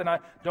this stuff, and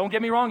don't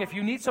get me wrong, if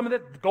you need some of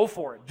it, go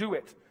for it, do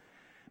it.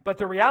 But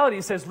the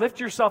reality says, lift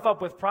yourself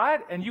up with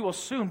pride, and you will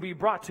soon be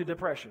brought to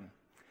depression.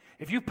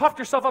 If you puffed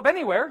yourself up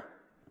anywhere,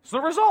 it's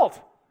the result.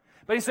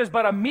 But he says,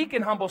 but a meek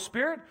and humble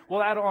spirit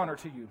will add honor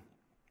to you.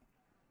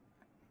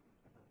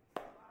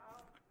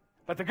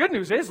 But the good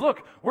news is,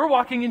 look, we're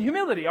walking in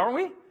humility, aren't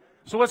we?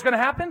 So what's going to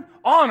happen?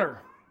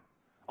 Honor.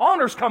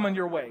 Honor's coming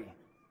your way.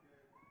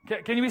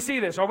 Can you see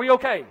this? Are we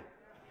okay?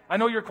 I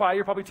know you're quiet.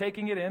 You're probably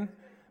taking it in,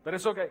 but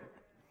it's okay.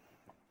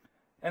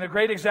 And a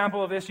great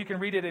example of this, you can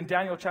read it in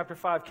Daniel chapter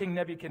 5, King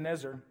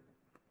Nebuchadnezzar.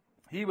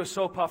 He was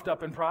so puffed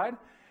up in pride,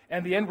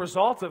 and the end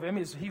result of him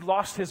is he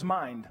lost his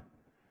mind.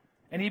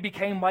 And he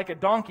became like a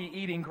donkey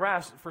eating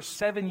grass for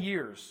 7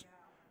 years.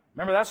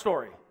 Remember that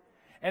story?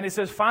 And it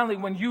says, finally,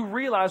 when you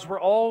realize where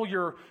all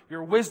your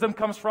wisdom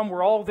comes from,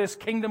 where all this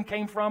kingdom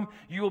came from,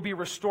 you will be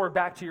restored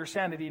back to your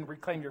sanity and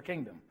reclaim your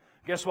kingdom.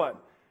 Guess what?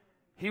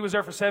 He was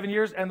there for 7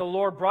 years, and the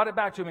Lord brought it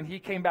back to him, and he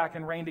came back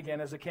and reigned again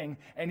as a king,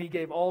 and he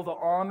gave all the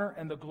honor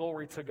and the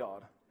glory to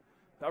God.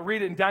 Now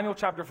read it in Daniel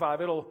chapter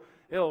 5.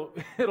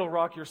 It'll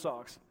rock your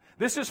socks.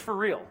 This is for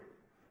real.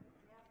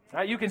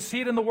 Right? You can see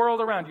it in the world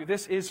around you.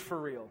 This is for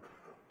real.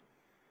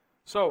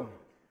 So,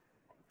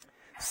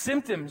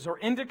 symptoms or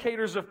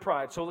indicators of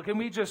pride. So can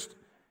we just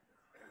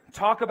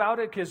talk about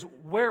it? Because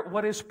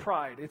what is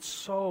pride? It's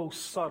so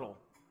subtle.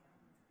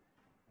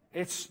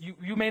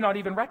 You may not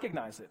even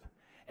recognize it.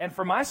 And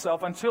for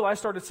myself, until I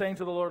started saying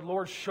to the Lord,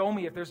 Lord, show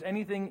me if there's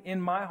anything in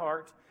my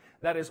heart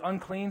that is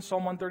unclean,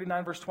 Psalm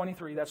 139, verse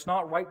 23, that's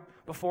not right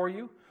before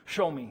you,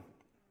 show me.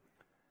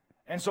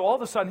 And so all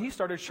of a sudden, he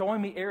started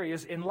showing me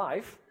areas in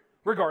life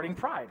regarding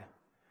pride.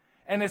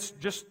 And it's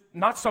just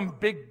not some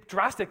big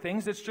drastic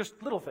things, it's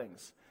just little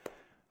things.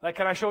 Like,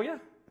 can I show you?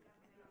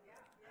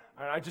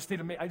 All right, I just need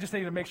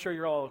to make sure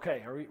you're all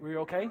okay. Are we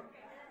okay?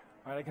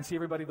 All right, I can see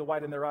everybody, the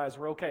white in their eyes.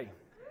 We're okay.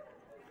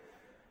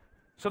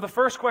 So the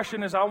first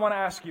question is I want to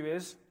ask you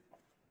is,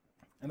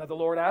 and that the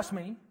Lord asked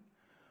me,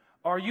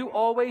 are you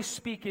always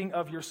speaking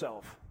of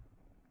yourself?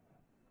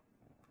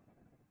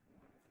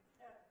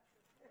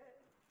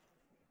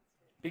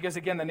 Because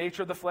again, the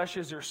nature of the flesh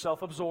is you're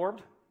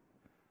self-absorbed,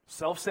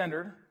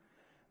 self-centered,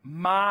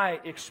 my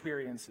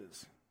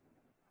experiences,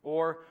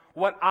 or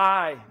what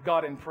I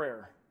got in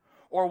prayer,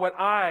 or what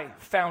I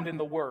found in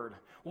the Word,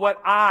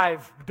 what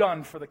I've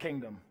done for the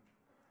kingdom.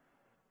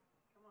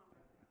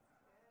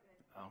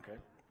 Okay.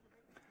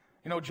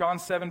 You know, John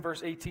 7,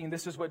 verse 18,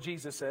 this is what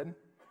Jesus said.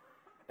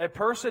 A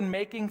person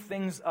making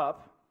things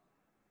up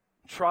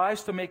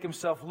tries to make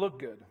himself look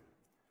good,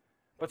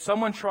 but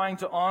someone trying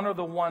to honor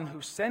the one who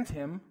sent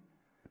him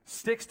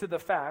sticks to the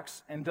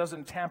facts and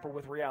doesn't tamper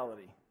with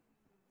reality.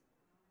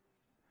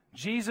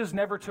 Jesus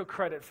never took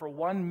credit for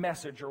one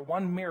message or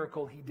one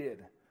miracle he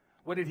did.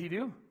 What did he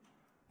do?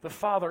 The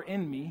Father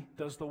in me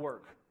does the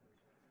work.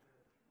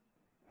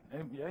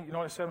 Yeah, you know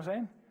what I'm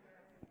saying?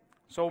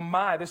 So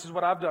this is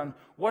what I've done.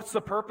 What's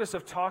the purpose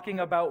of talking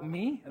about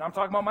me? And I'm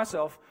talking about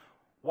myself.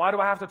 Why do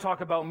I have to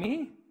talk about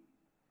me?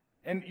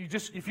 And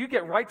if you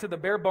get right to the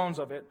bare bones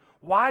of it,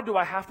 why do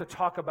I have to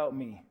talk about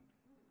me?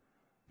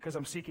 Because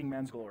I'm seeking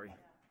man's glory.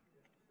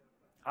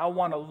 I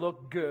want to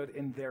look good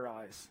in their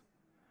eyes.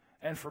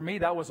 And for me,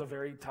 that was a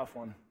very tough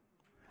one.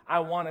 I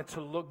wanted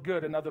to look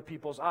good in other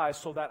people's eyes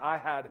so that I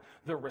had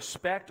the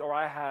respect or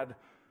I had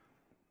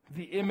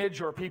the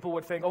image, or people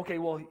would think, okay,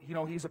 well, you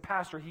know, he's a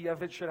pastor. He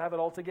should have it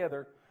all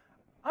together.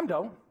 I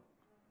don't,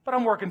 but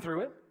I'm working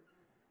through it.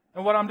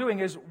 And what I'm doing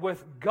is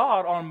with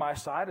God on my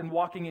side and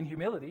walking in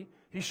humility,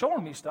 he's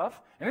showing me stuff,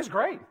 and it's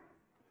great.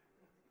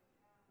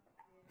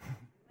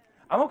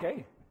 I'm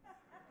okay.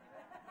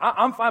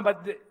 I'm fine,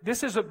 but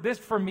this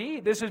for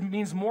me,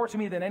 means more to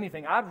me than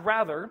anything. I'd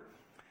rather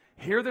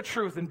hear the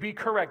truth and be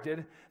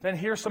corrected than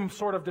hear some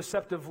sort of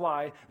deceptive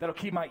lie that'll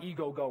keep my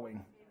ego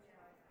going.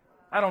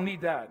 I don't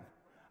need that.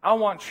 I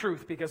want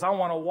truth because I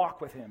want to walk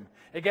with him.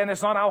 Again,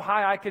 it's not how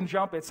high I can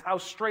jump, it's how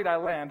straight I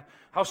land,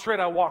 how straight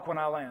I walk when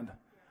I land.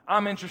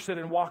 I'm interested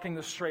in walking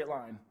the straight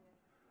line.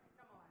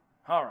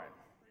 All right.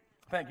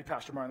 Thank you,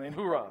 Pastor Marlene.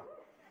 Hoorah.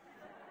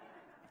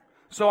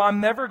 So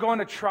I'm never going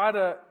to try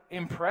to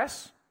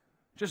impress.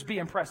 Just be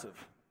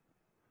impressive.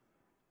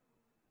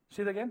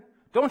 See that again?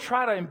 Don't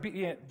try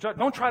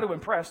to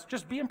impress.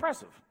 Just be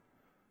impressive.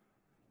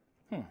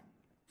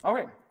 All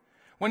right.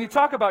 When you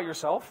talk about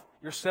yourself,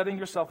 you're setting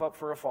yourself up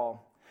for a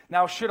fall.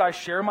 Now, should I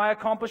share my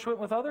accomplishment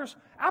with others?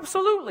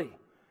 Absolutely.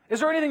 Is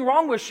there anything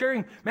wrong with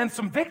sharing,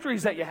 some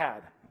victories that you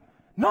had?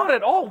 Not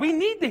at all. We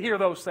need to hear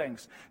those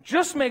things.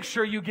 Just make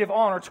sure you give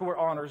honor to where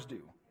honor's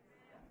due.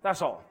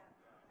 That's all.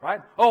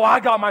 Right? Oh, I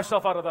got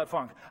myself out of that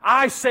funk.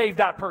 I saved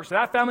that person,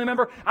 that family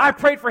member. I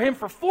prayed for him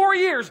for 4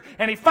 years,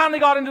 and he finally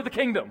got into the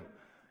kingdom.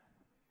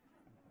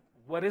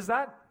 What is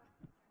that?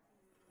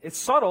 It's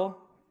subtle.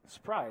 It's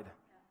pride.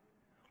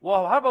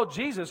 Well, how about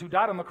Jesus who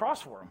died on the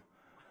cross for him?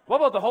 What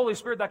about the Holy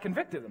Spirit that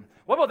convicted him?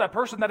 What about that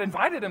person that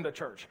invited him to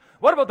church?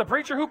 What about the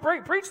preacher who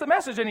preached the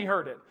message and he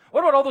heard it?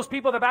 What about all those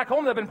people that back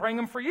home that have been praying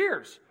him for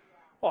years?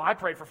 Well, I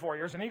prayed for 4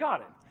 years and he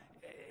got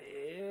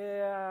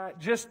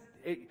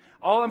it.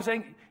 All I'm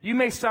saying, you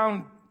may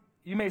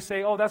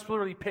say, oh, that's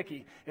really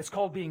picky. It's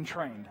called being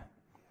trained.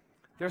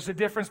 There's a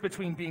difference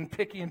between being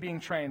picky and being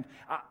trained.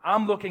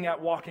 I'm looking at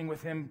walking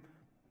with him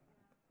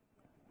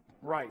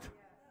right.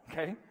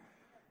 Okay?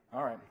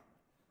 All right.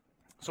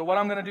 So what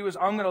I'm going to do is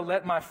I'm going to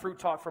let my fruit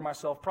talk for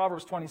myself.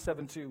 Proverbs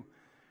 27:2.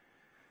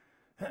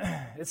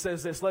 It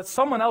says this, let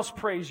someone else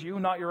praise you,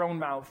 not your own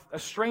mouth, a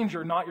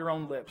stranger, not your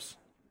own lips.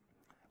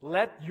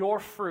 Let your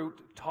fruit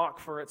talk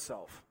for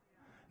itself.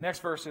 Next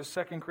verse is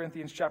 2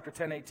 Corinthians chapter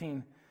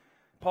 10:18.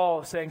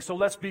 Paul is saying, so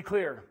let's be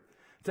clear.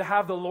 To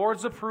have the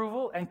Lord's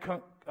approval and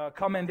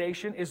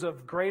commendation is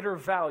of greater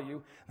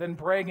value than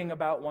bragging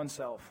about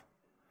oneself.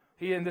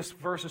 He in this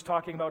verse is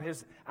talking about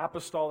his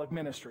apostolic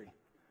ministry.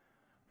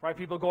 Right?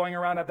 People going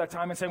around at that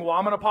time and saying, well,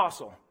 I'm an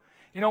apostle.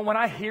 You know, when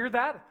I hear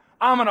that,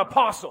 I'm an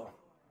apostle.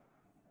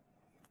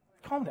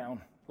 Calm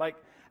down. Like,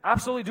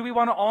 absolutely, do we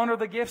want to honor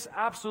the gifts?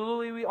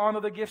 Absolutely, we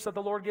honor the gifts that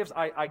the Lord gives.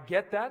 I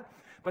get that.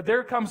 But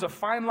there comes a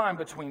fine line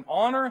between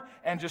honor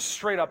and just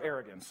straight up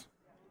arrogance.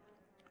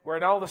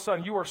 Where all of a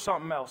sudden you are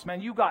something else.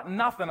 Man, you got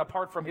nothing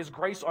apart from his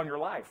grace on your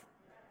life.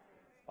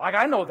 Like,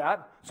 I know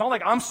that. It's not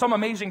like I'm some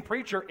amazing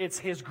preacher. It's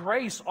his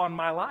grace on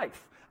my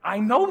life. I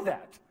know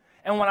that.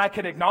 And when I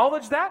can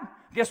acknowledge that,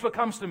 guess what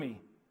comes to me?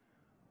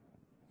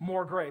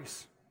 More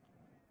grace.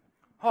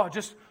 Oh,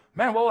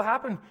 what will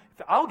happen?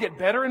 I'll get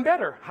better and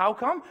better. How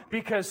come?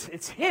 Because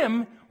it's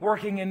him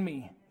working in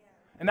me.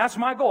 And that's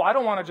my goal. I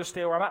don't want to just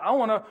stay where I'm at. I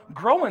want to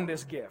grow in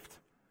this gift.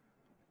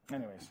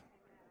 Anyways.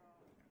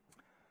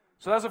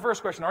 So that's the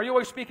first question. Are you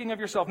always speaking of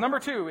yourself? Number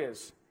 2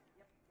 is,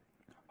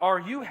 are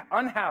you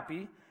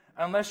unhappy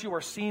unless you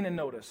are seen and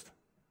noticed?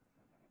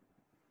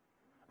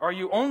 Are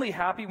you only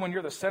happy when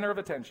you're the center of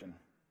attention?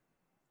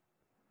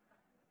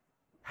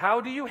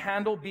 How do you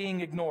handle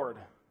being ignored?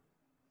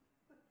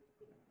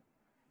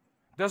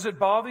 Does it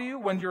bother you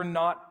when you're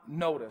not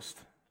noticed?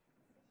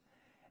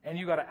 And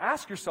you got to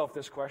ask yourself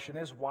this question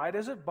is, why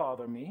does it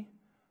bother me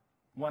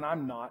when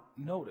I'm not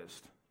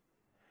noticed?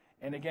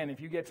 And again,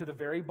 if you get to the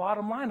very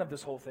bottom line of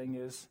this whole thing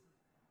is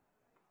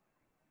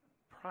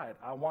pride.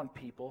 I want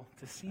people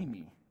to see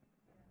me.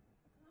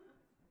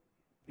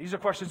 These are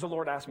questions the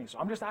Lord asked me. So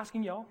I'm just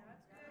asking y'all.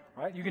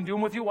 Right? You can do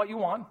them with you what you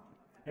want.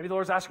 Maybe the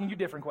Lord's asking you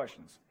different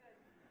questions.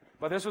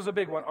 But this was a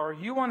big one. Are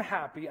you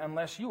unhappy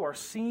unless you are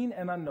seen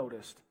and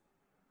unnoticed?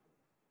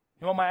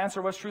 You know what my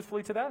answer was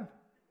truthfully to that?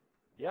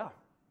 Yeah.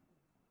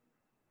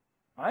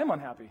 I am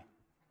unhappy.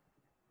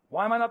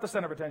 Why am I not the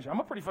center of attention? I'm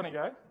a pretty funny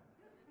guy.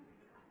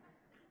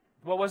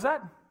 What was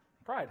that?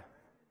 Pride.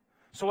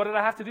 So what did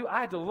I have to do?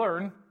 I had to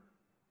learn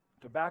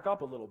to back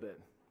up a little bit.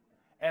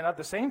 And at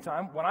the same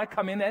time, when I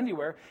come in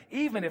anywhere,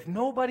 even if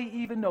nobody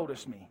even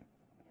noticed me.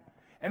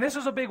 And this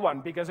is a big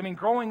one because,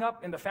 growing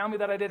up in the family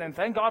that I did, and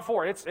thank God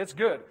for it, it's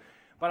good.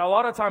 But a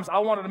lot of times I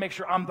wanted to make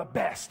sure I'm the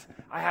best.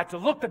 I had to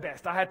look the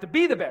best. I had to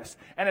be the best.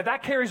 And if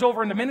that carries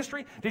over into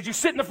ministry, did you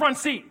sit in the front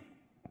seat?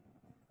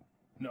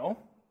 No.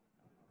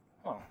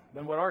 Well,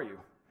 then what are you?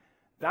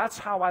 That's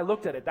how I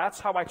looked at it. That's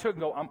how I took it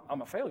and go,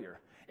 I'm a failure.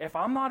 If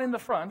I'm not in the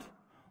front,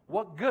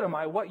 what good am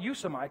I, what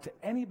use am I to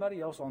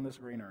anybody else on this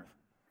green earth?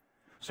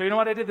 So you know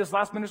what I did this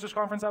last ministers'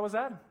 conference I was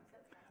at?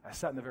 I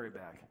sat in the very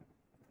back.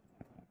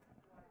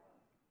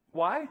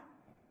 Why?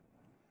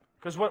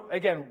 Because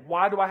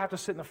why do I have to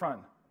sit in the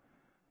front?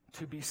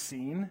 To be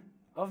seen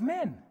of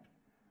men.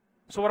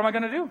 So what am I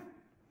going to do?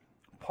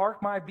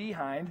 Park my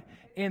behind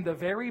in the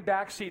very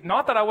back seat.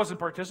 Not that I wasn't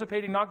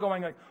participating, not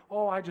going like,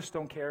 oh, I just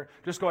don't care.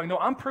 Just going, no,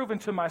 I'm proving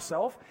to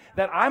myself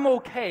that I'm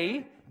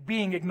okay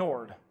being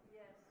ignored.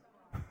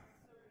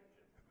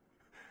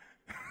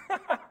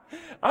 I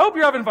hope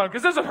you're having fun,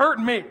 because this is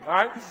hurting me, all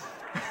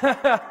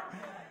right?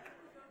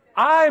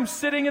 I'm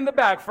sitting in the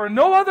back for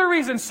no other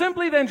reason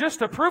simply than just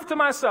to prove to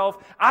myself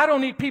I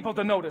don't need people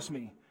to notice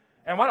me.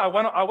 And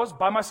I was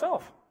by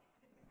myself.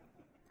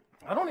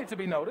 I don't need to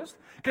be noticed.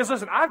 Because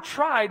listen, I've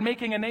tried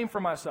making a name for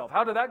myself.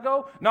 How did that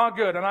go? Not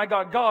good. And I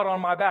got God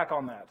on my back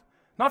on that.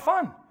 Not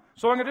fun.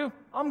 So what I'm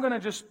going to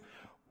do?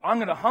 I'm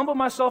going to humble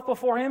myself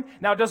before Him.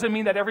 Now, it doesn't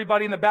mean that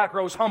everybody in the back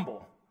row is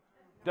humble.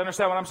 Do you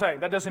understand what I'm saying?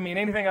 That doesn't mean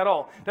anything at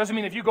all. Doesn't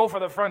mean if you go for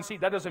the front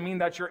seat, that doesn't mean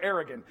that you're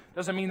arrogant.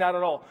 Doesn't mean that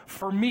at all.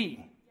 For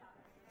me,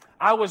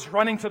 I was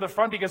running to the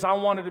front because I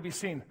wanted to be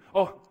seen.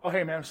 Oh,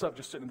 hey man, what's up?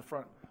 Just sitting in the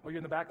front. Oh, you're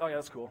in the back? Oh yeah,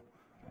 that's cool.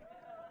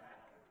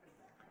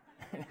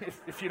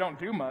 if you don't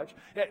do much.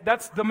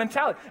 That's the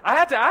mentality. I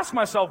had to ask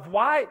myself,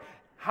 why,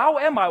 how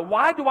am I?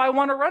 Why do I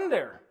want to run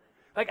there?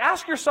 Like,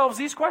 ask yourselves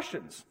these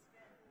questions.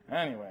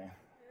 Anyway,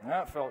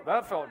 that felt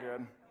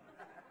good.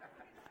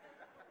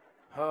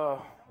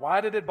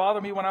 Why did it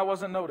bother me when I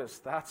wasn't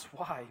noticed? That's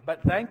why.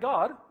 But thank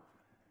God,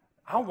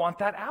 I want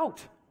that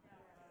out.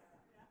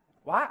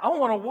 Why? I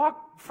want to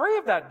walk free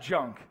of that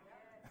junk.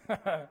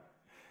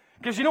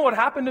 Because you know what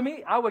happened to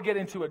me? I would get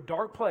into a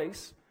dark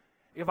place.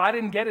 If I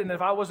didn't get it and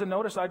if I wasn't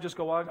noticed, I'd just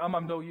go, I'm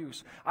of no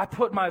use. I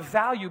put my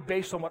value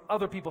based on what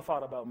other people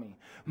thought about me.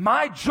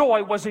 My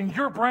joy was in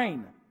your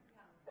brain.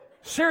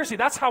 Seriously,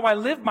 that's how I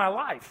lived my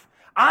life.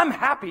 I'm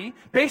happy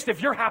based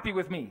if you're happy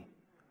with me.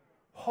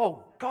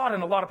 Oh, God,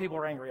 and a lot of people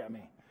are angry at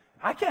me.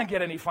 I can't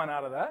get any fun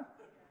out of that.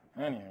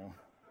 Anyway.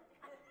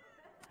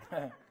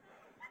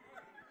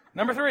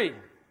 Number 3. I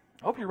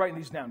hope you're writing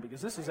these down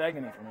because this is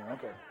agony for me.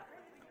 Okay.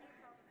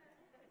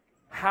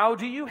 How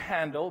do you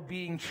handle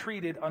being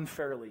treated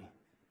unfairly?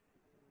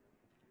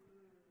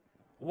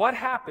 What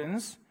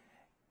happens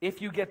if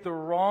you get the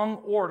wrong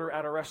order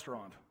at a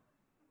restaurant?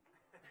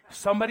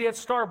 Somebody at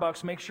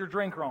Starbucks makes your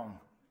drink wrong.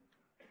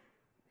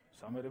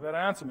 Somebody better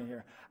answer me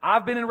here.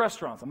 I've been in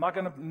restaurants. I'm not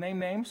going to name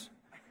names.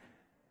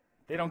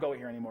 They don't go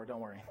here anymore,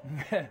 don't worry.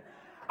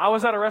 I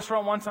was at a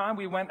restaurant one time.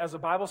 We went as a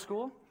Bible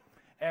school,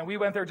 and we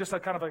went there just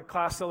like kind of a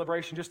class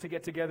celebration just to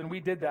get together, and we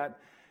did that.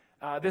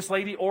 This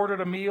lady ordered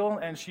a meal,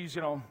 and she's,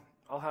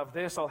 I'll have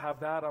this, I'll have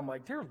that. I'm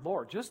like, dear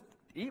Lord, just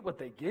eat what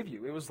they give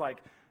you. It was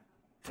like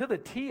to the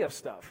T of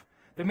stuff.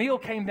 The meal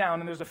came down,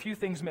 and there's a few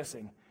things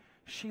missing.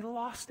 She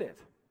lost it.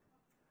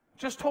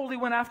 Just totally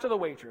went after the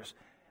waitress.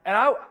 And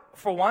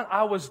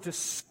I was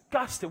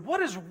disgusted.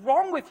 What is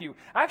wrong with you?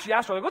 I actually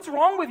asked her, like, what's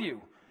wrong with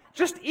you?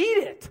 Just eat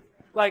it.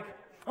 Like,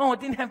 oh, it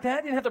didn't have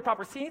that, didn't have the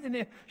proper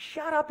seasoning.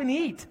 Shut up and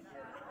eat.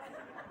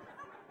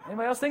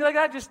 Anybody else think like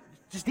that? Just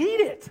eat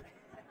it.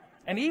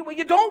 And eat what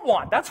you don't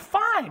want. That's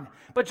fine.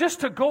 But just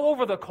to go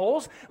over the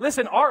coals,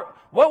 listen,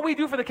 what we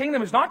do for the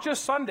kingdom is not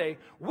just Sunday.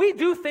 We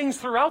do things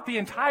throughout the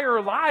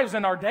entire lives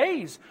and our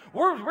days.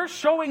 We're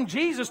showing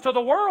Jesus to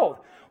the world.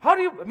 How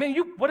do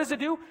what does it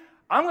do?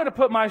 I'm going to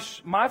put my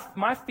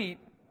feet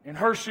in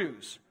her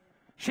shoes.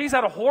 She's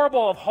had a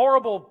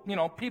horrible,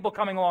 people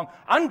coming along,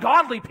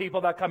 ungodly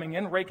people that coming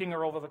in, raking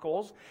her over the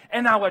coals.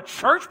 And now a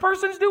church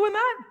person's doing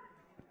that?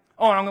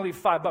 Oh, and I'm going to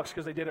leave $5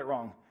 because they did it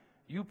wrong.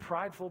 You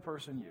prideful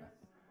person, you.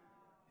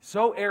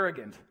 So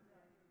arrogant.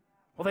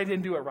 Well, they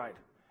didn't do it right.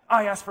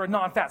 I asked for a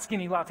non-fat,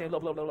 skinny latte, blah,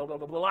 blah, blah, blah,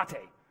 blah, blah,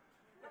 latte.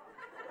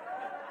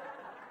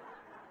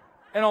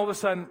 And all of a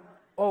sudden,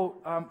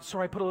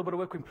 sorry, I put a little bit of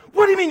whipped cream.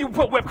 What do you mean you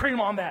put whipped cream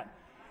on that?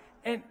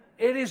 And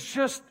it is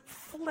just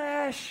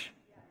flesh.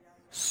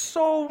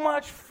 So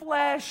much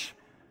flesh.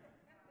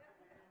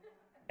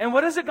 And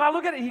what does it? God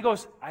look at it, he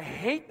goes, I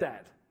hate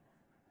that.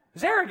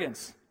 It's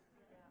arrogance.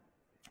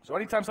 So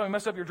anytime somebody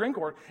messes up your drink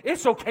order,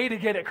 it's okay to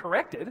get it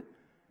corrected.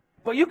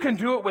 But you can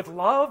do it with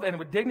love and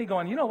with dignity,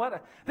 going, you know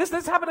what? This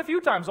happened a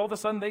few times. All of a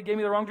sudden, they gave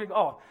me the wrong drink. You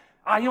know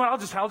what? I'll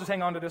just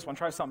hang on to this one.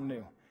 Try something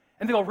new.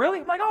 And they go, really?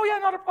 I'm like, oh yeah,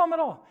 not a problem at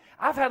all.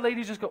 I've had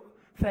ladies just go,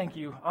 thank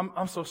you.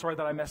 I'm so sorry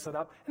that I messed it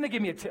up. And they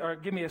give me a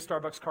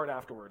Starbucks card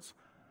afterwards.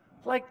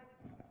 Like,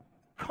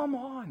 come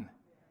on.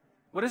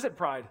 What is it?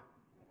 Pride.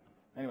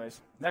 Anyways,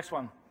 next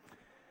one.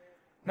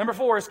 Number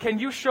 4 is, can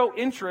you show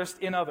interest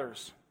in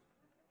others?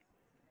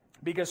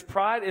 Because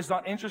pride is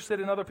not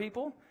interested in other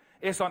people.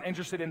 It's not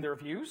interested in their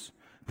views.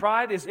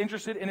 Pride is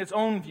interested in its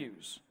own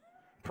views.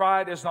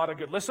 Pride is not a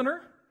good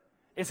listener.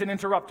 It's an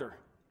interrupter.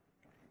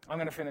 I'm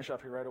going to finish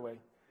up here right away.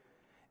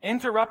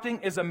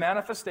 Interrupting is a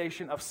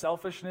manifestation of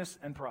selfishness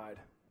and pride.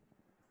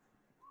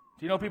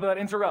 Do you know people that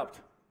interrupt?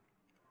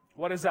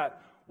 What is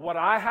that? What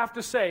I have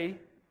to say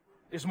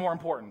is more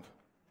important.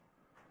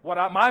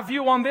 My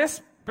view on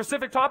this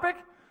specific topic,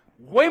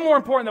 way more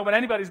important than what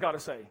anybody's got to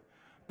say.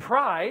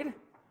 Pride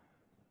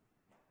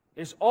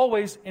is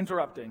always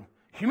interrupting.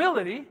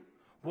 Humility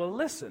will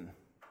listen.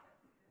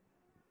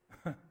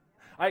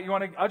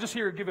 I'll just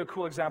give you a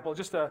cool example.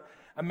 Just a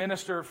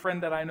minister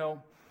friend that I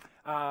know.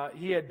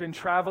 He had been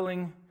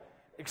traveling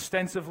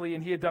extensively,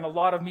 and he had done a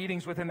lot of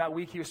meetings within that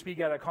week. He was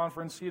speaking at a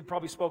conference. He had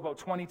probably spoke about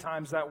 20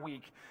 times that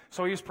week.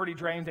 So he was pretty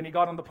drained, and he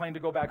got on the plane to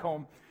go back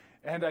home.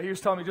 And he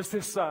was telling me just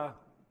this,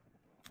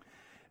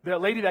 the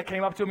lady that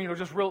came up to me,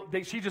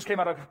 she just came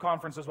out of a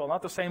conference as well.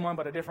 Not the same one,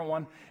 but a different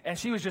one. And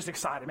she was just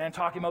excited, man,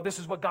 talking about this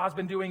is what God's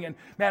been doing. And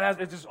man,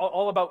 it's just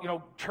all about,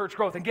 church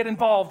growth and get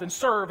involved and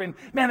serve. And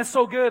man, it's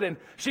so good. And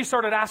she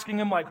started asking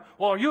him like,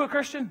 well, are you a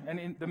Christian?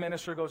 And the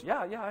minister goes, yeah,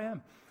 I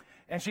am.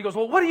 And she goes,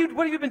 well, what have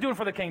you been doing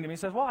for the kingdom? He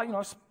says, well,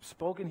 I've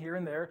spoken here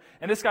and there.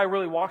 And this guy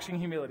really walks in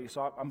humility.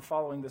 So I'm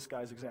following this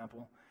guy's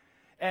example.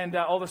 And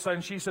all of a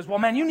sudden she says, well,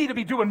 man, you need to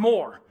be doing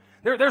more.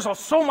 There's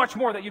so much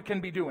more that you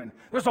can be doing.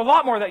 There's a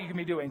lot more that you can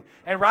be doing.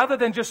 And rather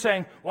than just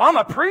saying, well, I'm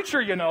a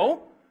preacher,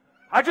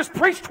 I just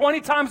preached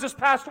 20 times this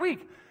past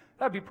week.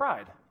 That'd be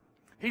pride.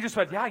 He just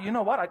said, yeah, you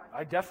know what?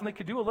 I definitely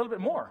could do a little bit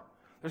more.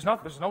 There's no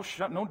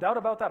doubt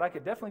about that. I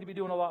could definitely be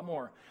doing a lot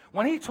more.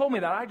 When he told me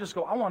that, I just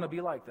go, I want to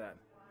be like that.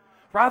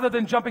 Rather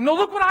than jumping, no,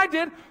 look what I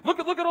did. Look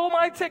at all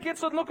my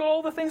tickets and look at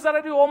all the things that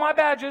I do, all my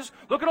badges.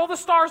 Look at all the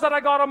stars that I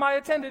got on my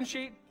attendance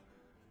sheet.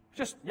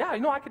 Just,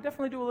 I could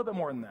definitely do a little bit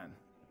more than that.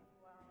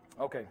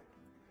 Okay.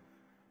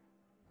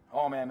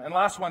 Oh, man. And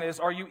last one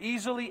is, are you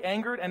easily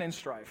angered and in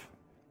strife?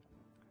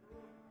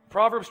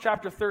 Proverbs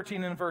chapter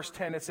 13 and verse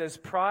 10, it says,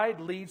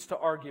 pride leads to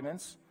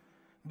arguments.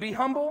 Be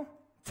humble,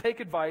 take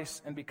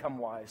advice, and become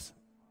wise.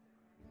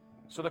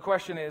 So the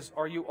question is,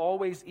 are you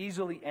always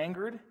easily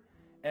angered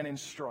and in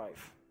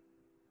strife?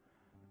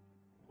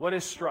 What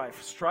is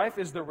strife? Strife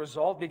is the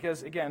result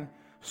because, again,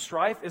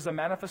 strife is a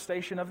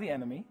manifestation of the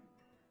enemy,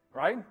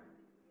 right?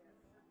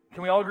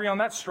 Can we all agree on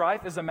that?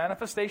 Strife is a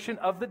manifestation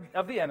of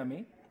the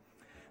enemy.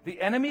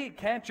 The enemy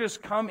can't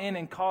just come in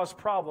and cause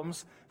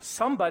problems.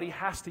 Somebody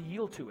has to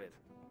yield to it.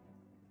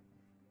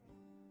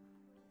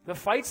 The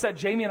fights that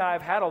Jamie and I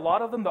have had, a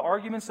lot of them, the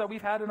arguments that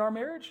we've had in our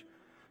marriage,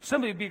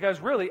 simply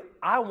because really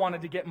I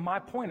wanted to get my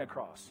point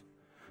across.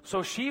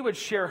 So she would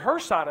share her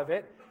side of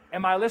it.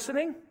 Am I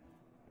listening?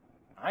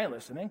 I ain't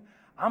listening.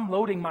 I'm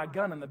loading my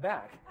gun in the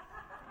back.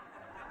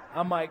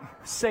 I'm like,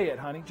 say it,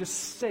 honey.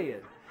 Just say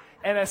it.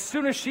 And as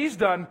soon as she's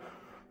done,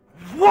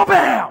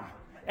 wha-bam!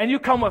 And you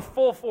come with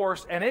full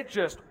force, and it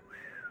just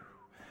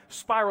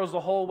spirals the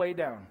whole way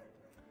down.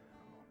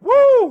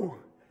 Woo!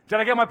 Did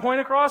I get my point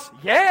across?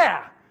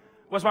 Yeah!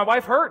 Was my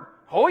wife hurt?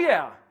 Oh,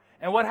 yeah.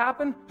 And what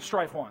happened?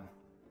 Strife won.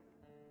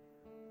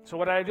 So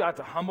what did I do? I had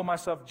to humble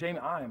myself. Jamie,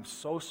 I am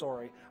so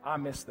sorry. I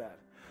missed that.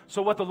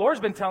 So what the Lord's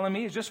been telling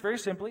me is just very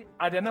simply,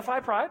 identify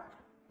pride,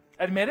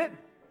 admit it,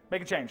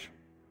 make a change.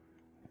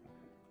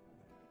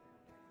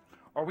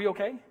 Are we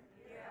okay?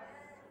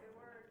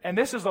 And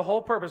this is the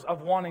whole purpose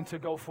of wanting to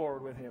go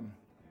forward with Him.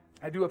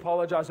 I do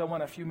apologize. I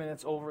went a few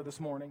minutes over this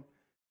morning.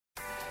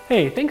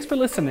 Hey, thanks for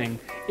listening.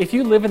 If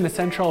you live in the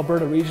Central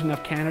Alberta region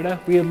of Canada,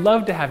 we would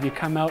love to have you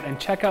come out and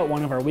check out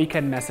one of our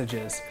weekend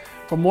messages.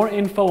 For more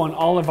info on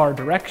all of our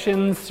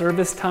directions,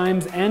 service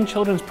times, and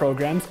children's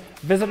programs,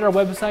 visit our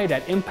website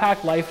at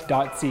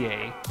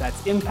impactlife.ca.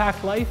 That's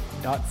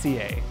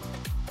impactlife.ca.